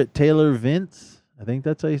 Purett Taylor Vince. I think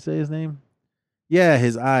that's how you say his name. Yeah,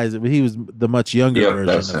 his eyes. He was the much younger version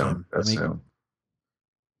that's of him. him. That's him.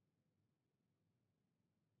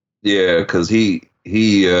 Yeah, because he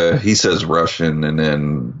says Russian, and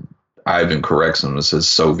then Ivan corrects him and says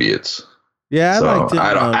Soviets. Yeah, I liked him.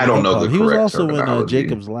 I don't know the correct He was also in terminology.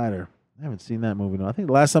 Jacob's Ladder. I haven't seen that movie. No, I think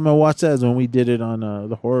the last time I watched that is when we did it on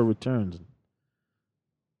The Horror Returns.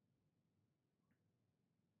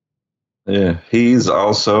 Yeah, he's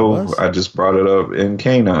also, I just brought it up, in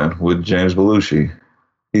Canine with James Belushi.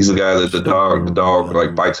 He's the guy that the dog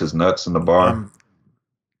like bites his nuts in the bar.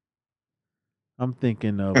 I'm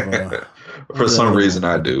thinking of For some reason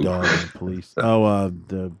I do. Dog and Police.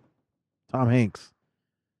 The Tom Hanks.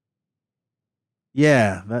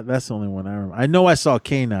 Yeah, that's the only one I remember. I know I saw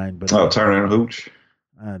Canine, but Turner and Hooch.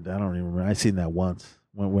 I don't even remember. I seen that once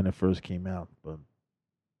when it first came out. But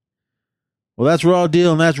well, that's Raw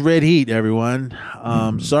Deal and that's Red Heat, everyone.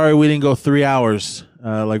 Sorry we didn't go 3 hours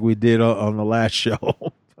like we did on the last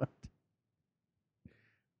show.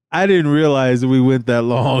 I didn't realize that we went that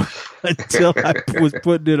long until I was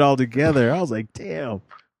putting it all together. I was like, damn,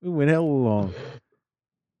 we went hella long.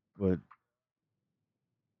 But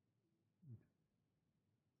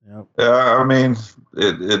yep. Yeah, I mean,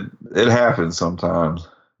 it happens sometimes.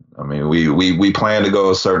 I mean, we plan to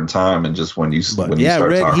go a certain time, and just when you start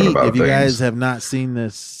Red talking Heat, about if you things, guys have not seen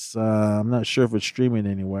this, I'm not sure if it's streaming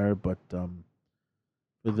anywhere, but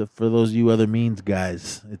for those of you other means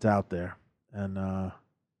guys, it's out there. And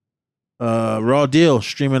Raw Deal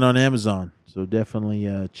streaming on Amazon. So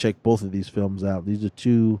definitely check both of these films out. These are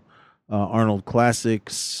two Arnold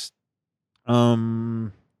classics.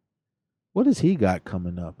 What has he got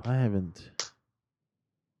coming up? I haven't.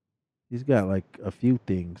 He's got like a few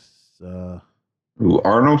things. Ooh,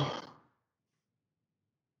 Arnold?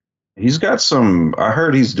 He's got some. I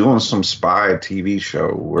heard he's doing some spy TV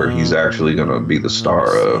show where he's actually going to be the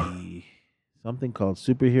star of. Something called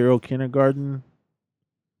Superhero Kindergarten.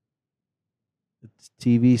 It's a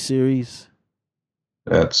TV series.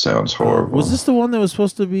 That sounds horrible. Was this the one that was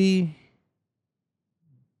supposed to be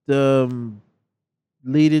the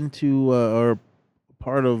lead into or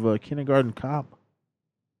part of Kindergarten Cop?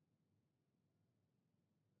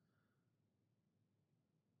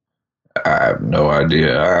 I have no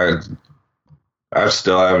idea. I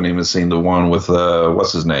still haven't even seen the one with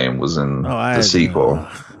what's his name was in the sequel.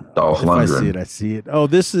 Dolph Lundgren. I see it. Oh,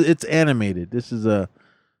 it's animated. This is a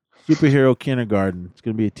Superhero Kindergarten. It's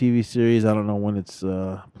going to be a TV series. I don't know when it's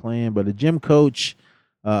playing, but a gym coach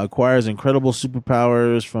acquires incredible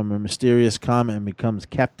superpowers from a mysterious comet and becomes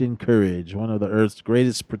Captain Courage, one of the Earth's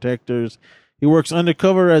greatest protectors. He works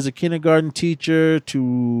undercover as a kindergarten teacher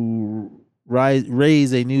to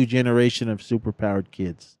raise a new generation of superpowered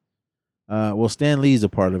kids. Well, Stan Lee's a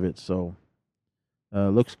part of it, so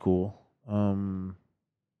looks cool.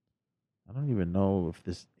 I don't even know if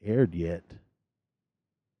this aired yet.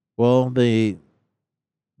 Well, the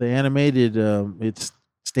animated it's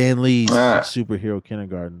Stan Lee's Superhero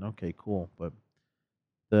Kindergarten. Okay, cool. But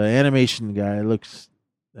the animation guy looks.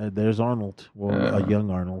 There's Arnold. Well, a young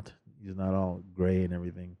Arnold. He's not all gray and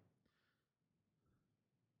everything.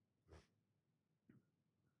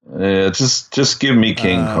 Just give me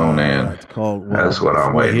King Conan. It's called. That's what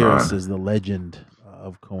I'm waiting on. This is the Legend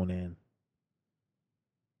of Conan.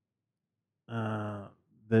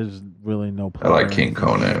 There's really no. I like King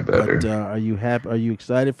Conan better. But, are you happy? Are you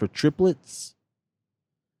excited for triplets?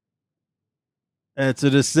 That's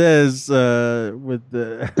what it says. With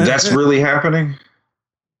the that's really happening.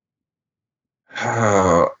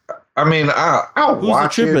 I mean, I'll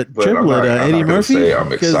watch it, but I'm not Eddie Murphy. Say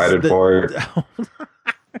I'm excited for it.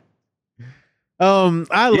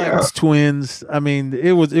 I liked Twins. I mean,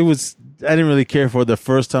 it was. I didn't really care for it the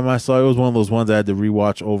first time I saw it. It was one of those ones I had to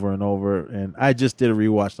rewatch over and over. And I just did a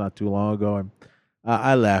rewatch not too long ago, and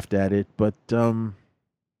I laughed at it. But all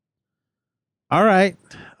right,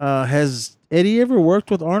 has Eddie ever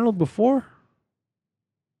worked with Arnold before?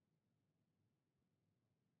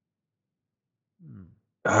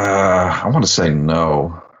 I want to say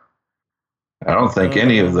no. I don't think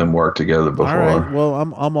any of them worked together before. All right. Well,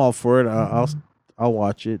 I'm all for it. I'll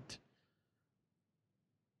watch it.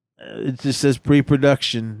 It just says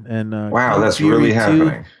pre-production and wow, Kung that's Fury really 2.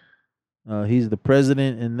 happening. He's the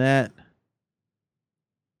president in that.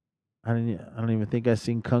 I don't even think I've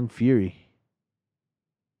seen Kung Fury.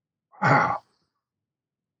 Wow.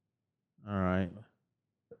 All right.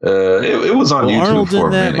 It was on YouTube Arnold's for in a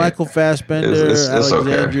that. minute. Michael Fassbender, It's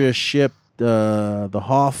Alexandria okay. Shipp, the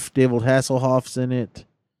Hoff, David Hasselhoff's in it,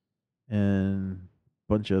 and a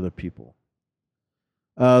bunch of other people.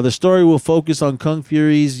 The story will focus on Kung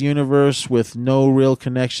Fury's universe with no real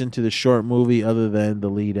connection to the short movie other than the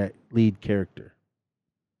lead character.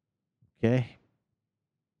 Okay.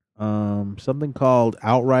 Something called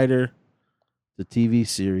Outrider, the TV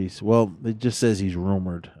series. Well, it just says he's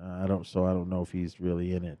rumored. I don't know if he's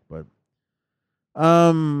really in it, but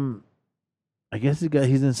I guess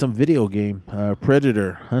he's in some video game,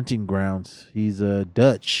 Predator Hunting Grounds. He's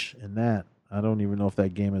Dutch in that. I don't even know if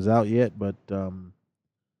that game is out yet, but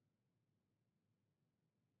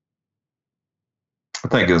I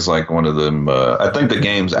think it's like one of them. I think the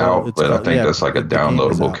game's out, but I think that's like a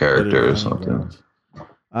downloadable character or something.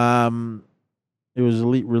 It was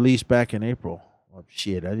released back in April. Oh,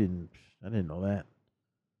 shit, I didn't know that.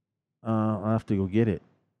 I'll have to go get it.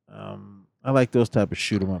 I like those type of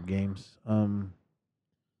shoot 'em up games.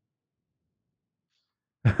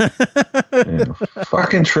 Yeah.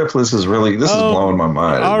 Fucking triplets is really. This is blowing my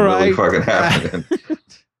mind. All right. Really fucking happening.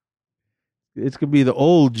 It's gonna be the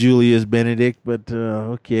old Julius Benedict, but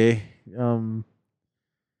okay.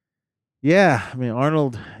 Yeah, I mean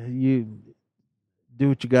Arnold, you do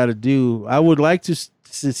what you got to do. I would like to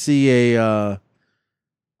see a.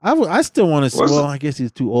 I still want to see. Well, I guess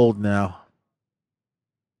he's too old now.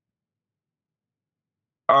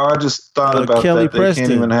 Oh, I just thought about Kelly that. They Preston.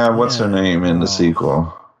 can't even have what's her name in the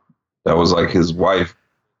sequel. That was like his wife.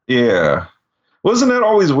 Yeah, wasn't that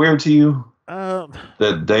always weird to you?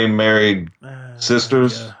 That they married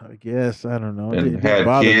sisters. Yeah, I guess I don't know. And It had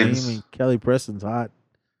bother me. kids. I mean, Kelly Preston's hot.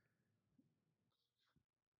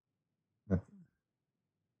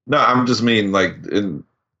 No, I'm just mean like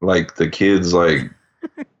the kids like.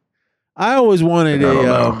 I always wanted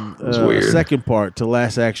a a second part to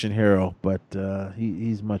Last Action Hero, but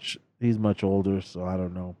he's much older, so I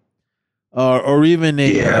don't know. Or even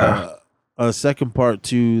a second part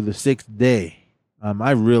to The Sixth Day.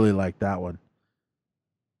 I really like that one.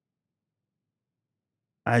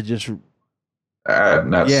 I have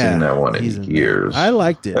not seen that one in years. I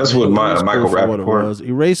liked it. That's what Michael Rappaport was.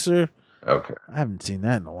 Eraser. Okay. I haven't seen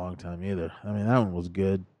that in a long time either. I mean, that one was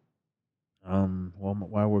good. Well,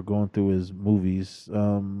 while we're going through his movies,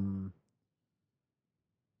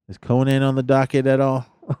 is Conan on the docket at all?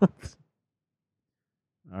 All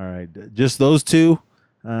right, just those two.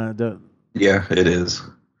 Yeah, it is.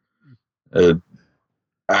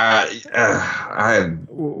 I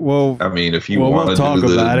mean, if you want to do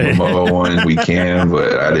the Momoa one, we can,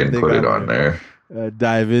 but I didn't put it on there.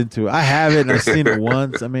 Dive into it. I haven't. I've seen it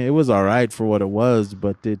once. I mean, it was all right for what it was,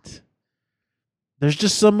 but there's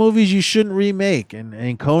just some movies you shouldn't remake,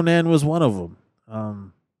 and Conan was one of them.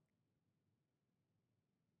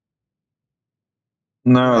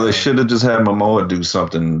 No, they should have just had Momoa do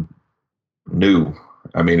something new.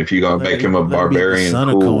 I mean, if you're gonna make him a barbarian,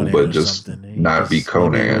 cool, but just not be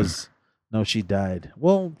Conan. No, she died.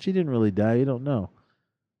 Well, she didn't really die. You don't know.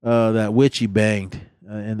 That witch he banged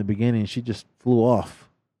in the beginning, she just flew off.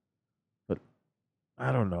 But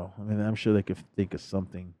I don't know. I mean, I'm sure they could think of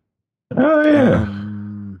something. Oh yeah.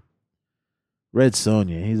 Red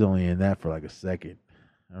Sonja, he's only in that for like a second.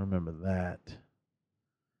 I remember that.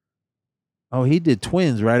 Oh, he did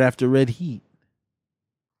Twins right after Red Heat.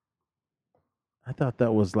 I thought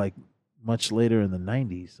that was like much later in the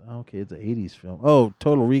 90s. Okay, it's an 80s film. Oh,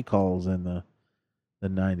 Total Recall's in the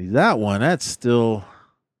 90s. That one, that's still...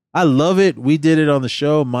 I love it. We did it on the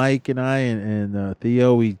show, Mike and I and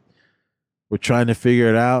Theo. We were trying to figure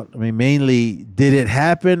it out. I mean, mainly, did it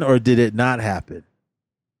happen or did it not happen?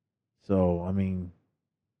 So, I mean,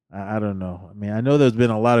 I don't know. I mean, I know there's been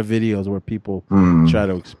a lot of videos where people try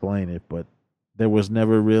to explain it, but there was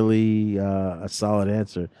never really a solid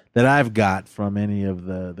answer that I've got from any of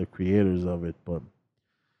the creators of it. But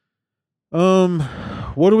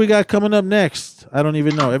what do we got coming up next? I don't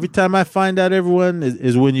even know. Every time I find out, everyone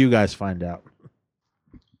is when you guys find out.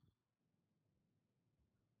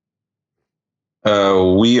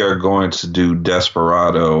 We are going to do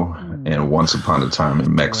Desperado and Once Upon a Time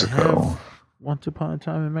in Mexico. Once Upon a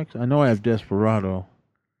Time in Mexico. I know I have Desperado.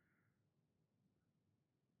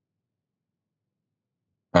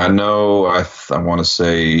 I know. I want to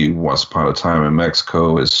say Once Upon a Time in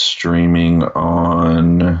Mexico is streaming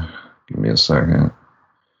on. Give me a second.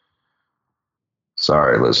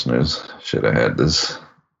 Sorry, listeners. Should have had this.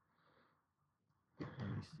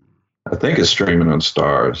 I think it's streaming on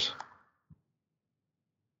Stars.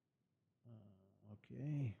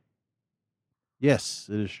 Okay. Yes,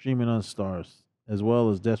 it is streaming on Stars as well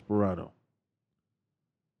as Desperado.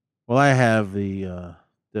 Well, I have the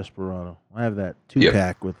Desperado. I have that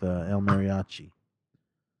 2-pack with El Mariachi.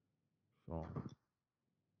 So.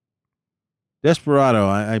 Desperado,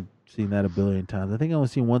 I've seen that a billion times. I think I only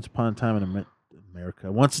seen Once Upon a Time in America.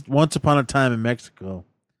 Once Upon a Time in Mexico.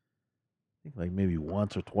 I think like maybe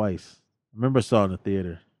once or twice. I remember I saw it in the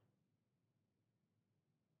theater.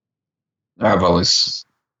 I've only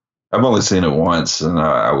seen it once, and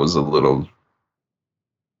I was a little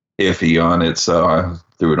iffy on it, so I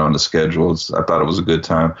threw it on the schedules. I thought it was a good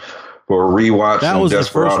time for a rewatch. That was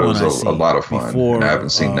Desperado the first one was a lot of fun. Before, I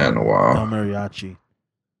haven't seen that in a while. El Mariachi.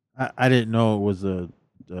 I didn't know it was a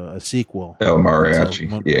sequel. El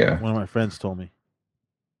Mariachi, One of my friends told me.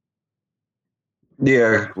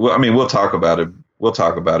 Yeah, well, I mean, we'll talk about it.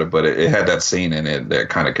 But it had that scene in it that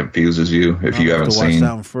kind of confuses you if you haven't seen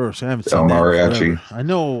that one first. I haven't seen El Mariachi. I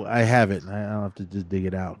know I have it. I'll have to just dig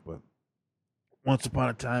it out. But Once Upon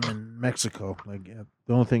a Time in Mexico, like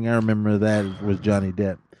the only thing I remember of that was Johnny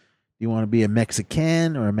Depp. Do you want to be a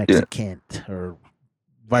Mexican or a Mexicant or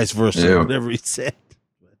vice versa? Whatever he said.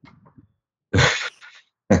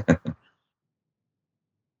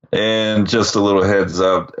 And just a little heads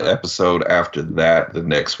up, episode after that, the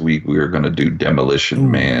next week, we are going to do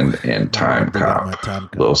Demolition Man and Time Cop.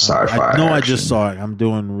 Little sci-fi No, action. I just saw it. I'm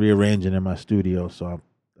doing rearranging in my studio, so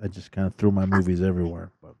I just kind of threw my movies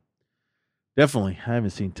everywhere. But definitely, I haven't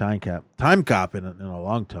seen Time Cop in a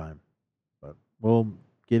long time. But we'll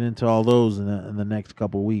get into all those in the next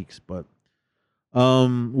couple weeks. But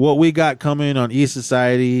what we got coming on E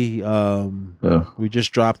Society, we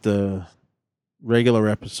just dropped the regular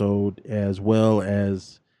episode, as well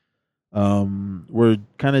as we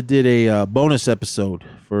kind of did a bonus episode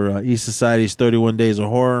for E Society's 31 Days of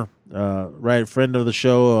Horror. friend of the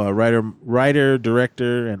show, writer,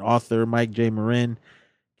 director, and author Mike J. Marin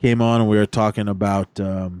came on, and we were talking about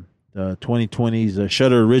the 2020's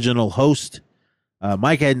Shudder original Host.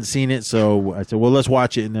 Mike hadn't seen it, so I said, well, let's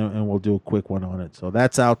watch it, and we'll do a quick one on it. So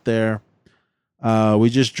that's out there. We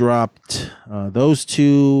just dropped those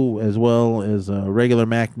two, as well as regular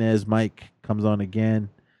Macnez. Mike comes on again,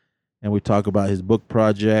 and we talk about his book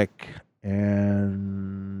project.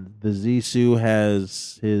 And the Zissou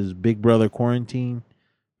has his Big Brother Quarantine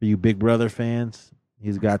for you Big Brother fans.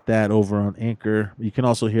 He's got that over on Anchor. You can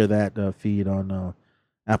also hear that feed on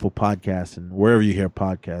Apple Podcasts and wherever you hear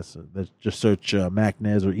podcasts. Just search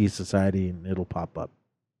Macnez or East Society and it'll pop up.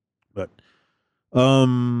 But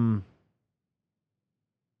I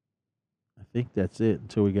think that's it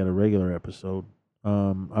until we get a regular episode.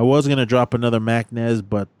 I was going to drop another Macnez,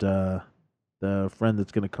 but the friend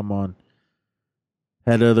that's going to come on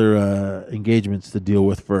had other engagements to deal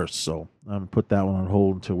with first, so I'm going to put that one on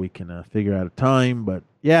hold until we can figure out a time. But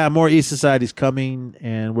yeah, more East Society's coming,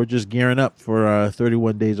 and we're just gearing up for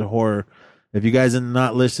 31 Days of Horror. If you guys did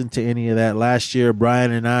not listen to any of that last year,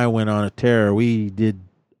 Brian and I went on a tear. We did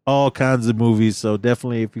all kinds of movies, so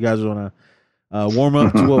definitely if you guys want to warm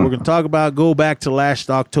up to what we're going to talk about, go back to last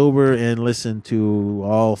October and listen to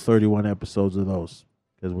all 31 episodes of those,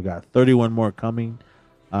 because we got 31 more coming.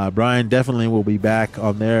 Brian definitely will be back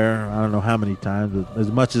on there. I don't know how many times, as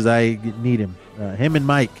much as I need him. Him and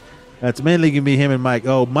Mike. That's mainly going to be him and Mike.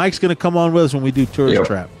 Oh, Mike's going to come on with us when we do Tourist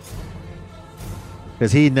Trap,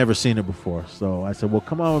 because he'd never seen it before. So I said, well,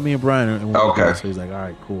 come on with me and Brian. And we'll go. So he's like, all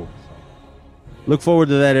right, cool. So look forward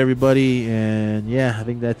to that, everybody. And yeah, I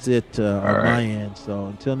think that's it on my end. So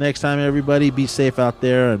until next time, everybody, be safe out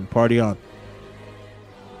there and party on.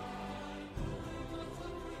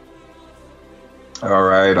 All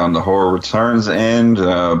right, on the Horror Returns end,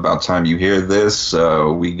 about time you hear this,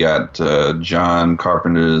 we got John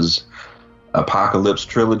Carpenter's Apocalypse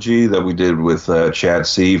trilogy that we did with Chad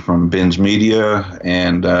C. from Binge Media,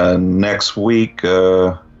 and next week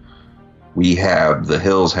we have The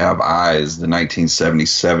Hills Have Eyes, the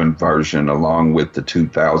 1977 version, along with the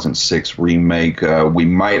 2006 remake. We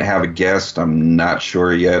might have a guest, I'm not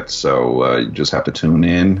sure yet, so you just have to tune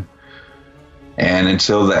in. And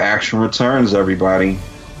until the action returns, everybody,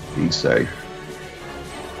 be safe.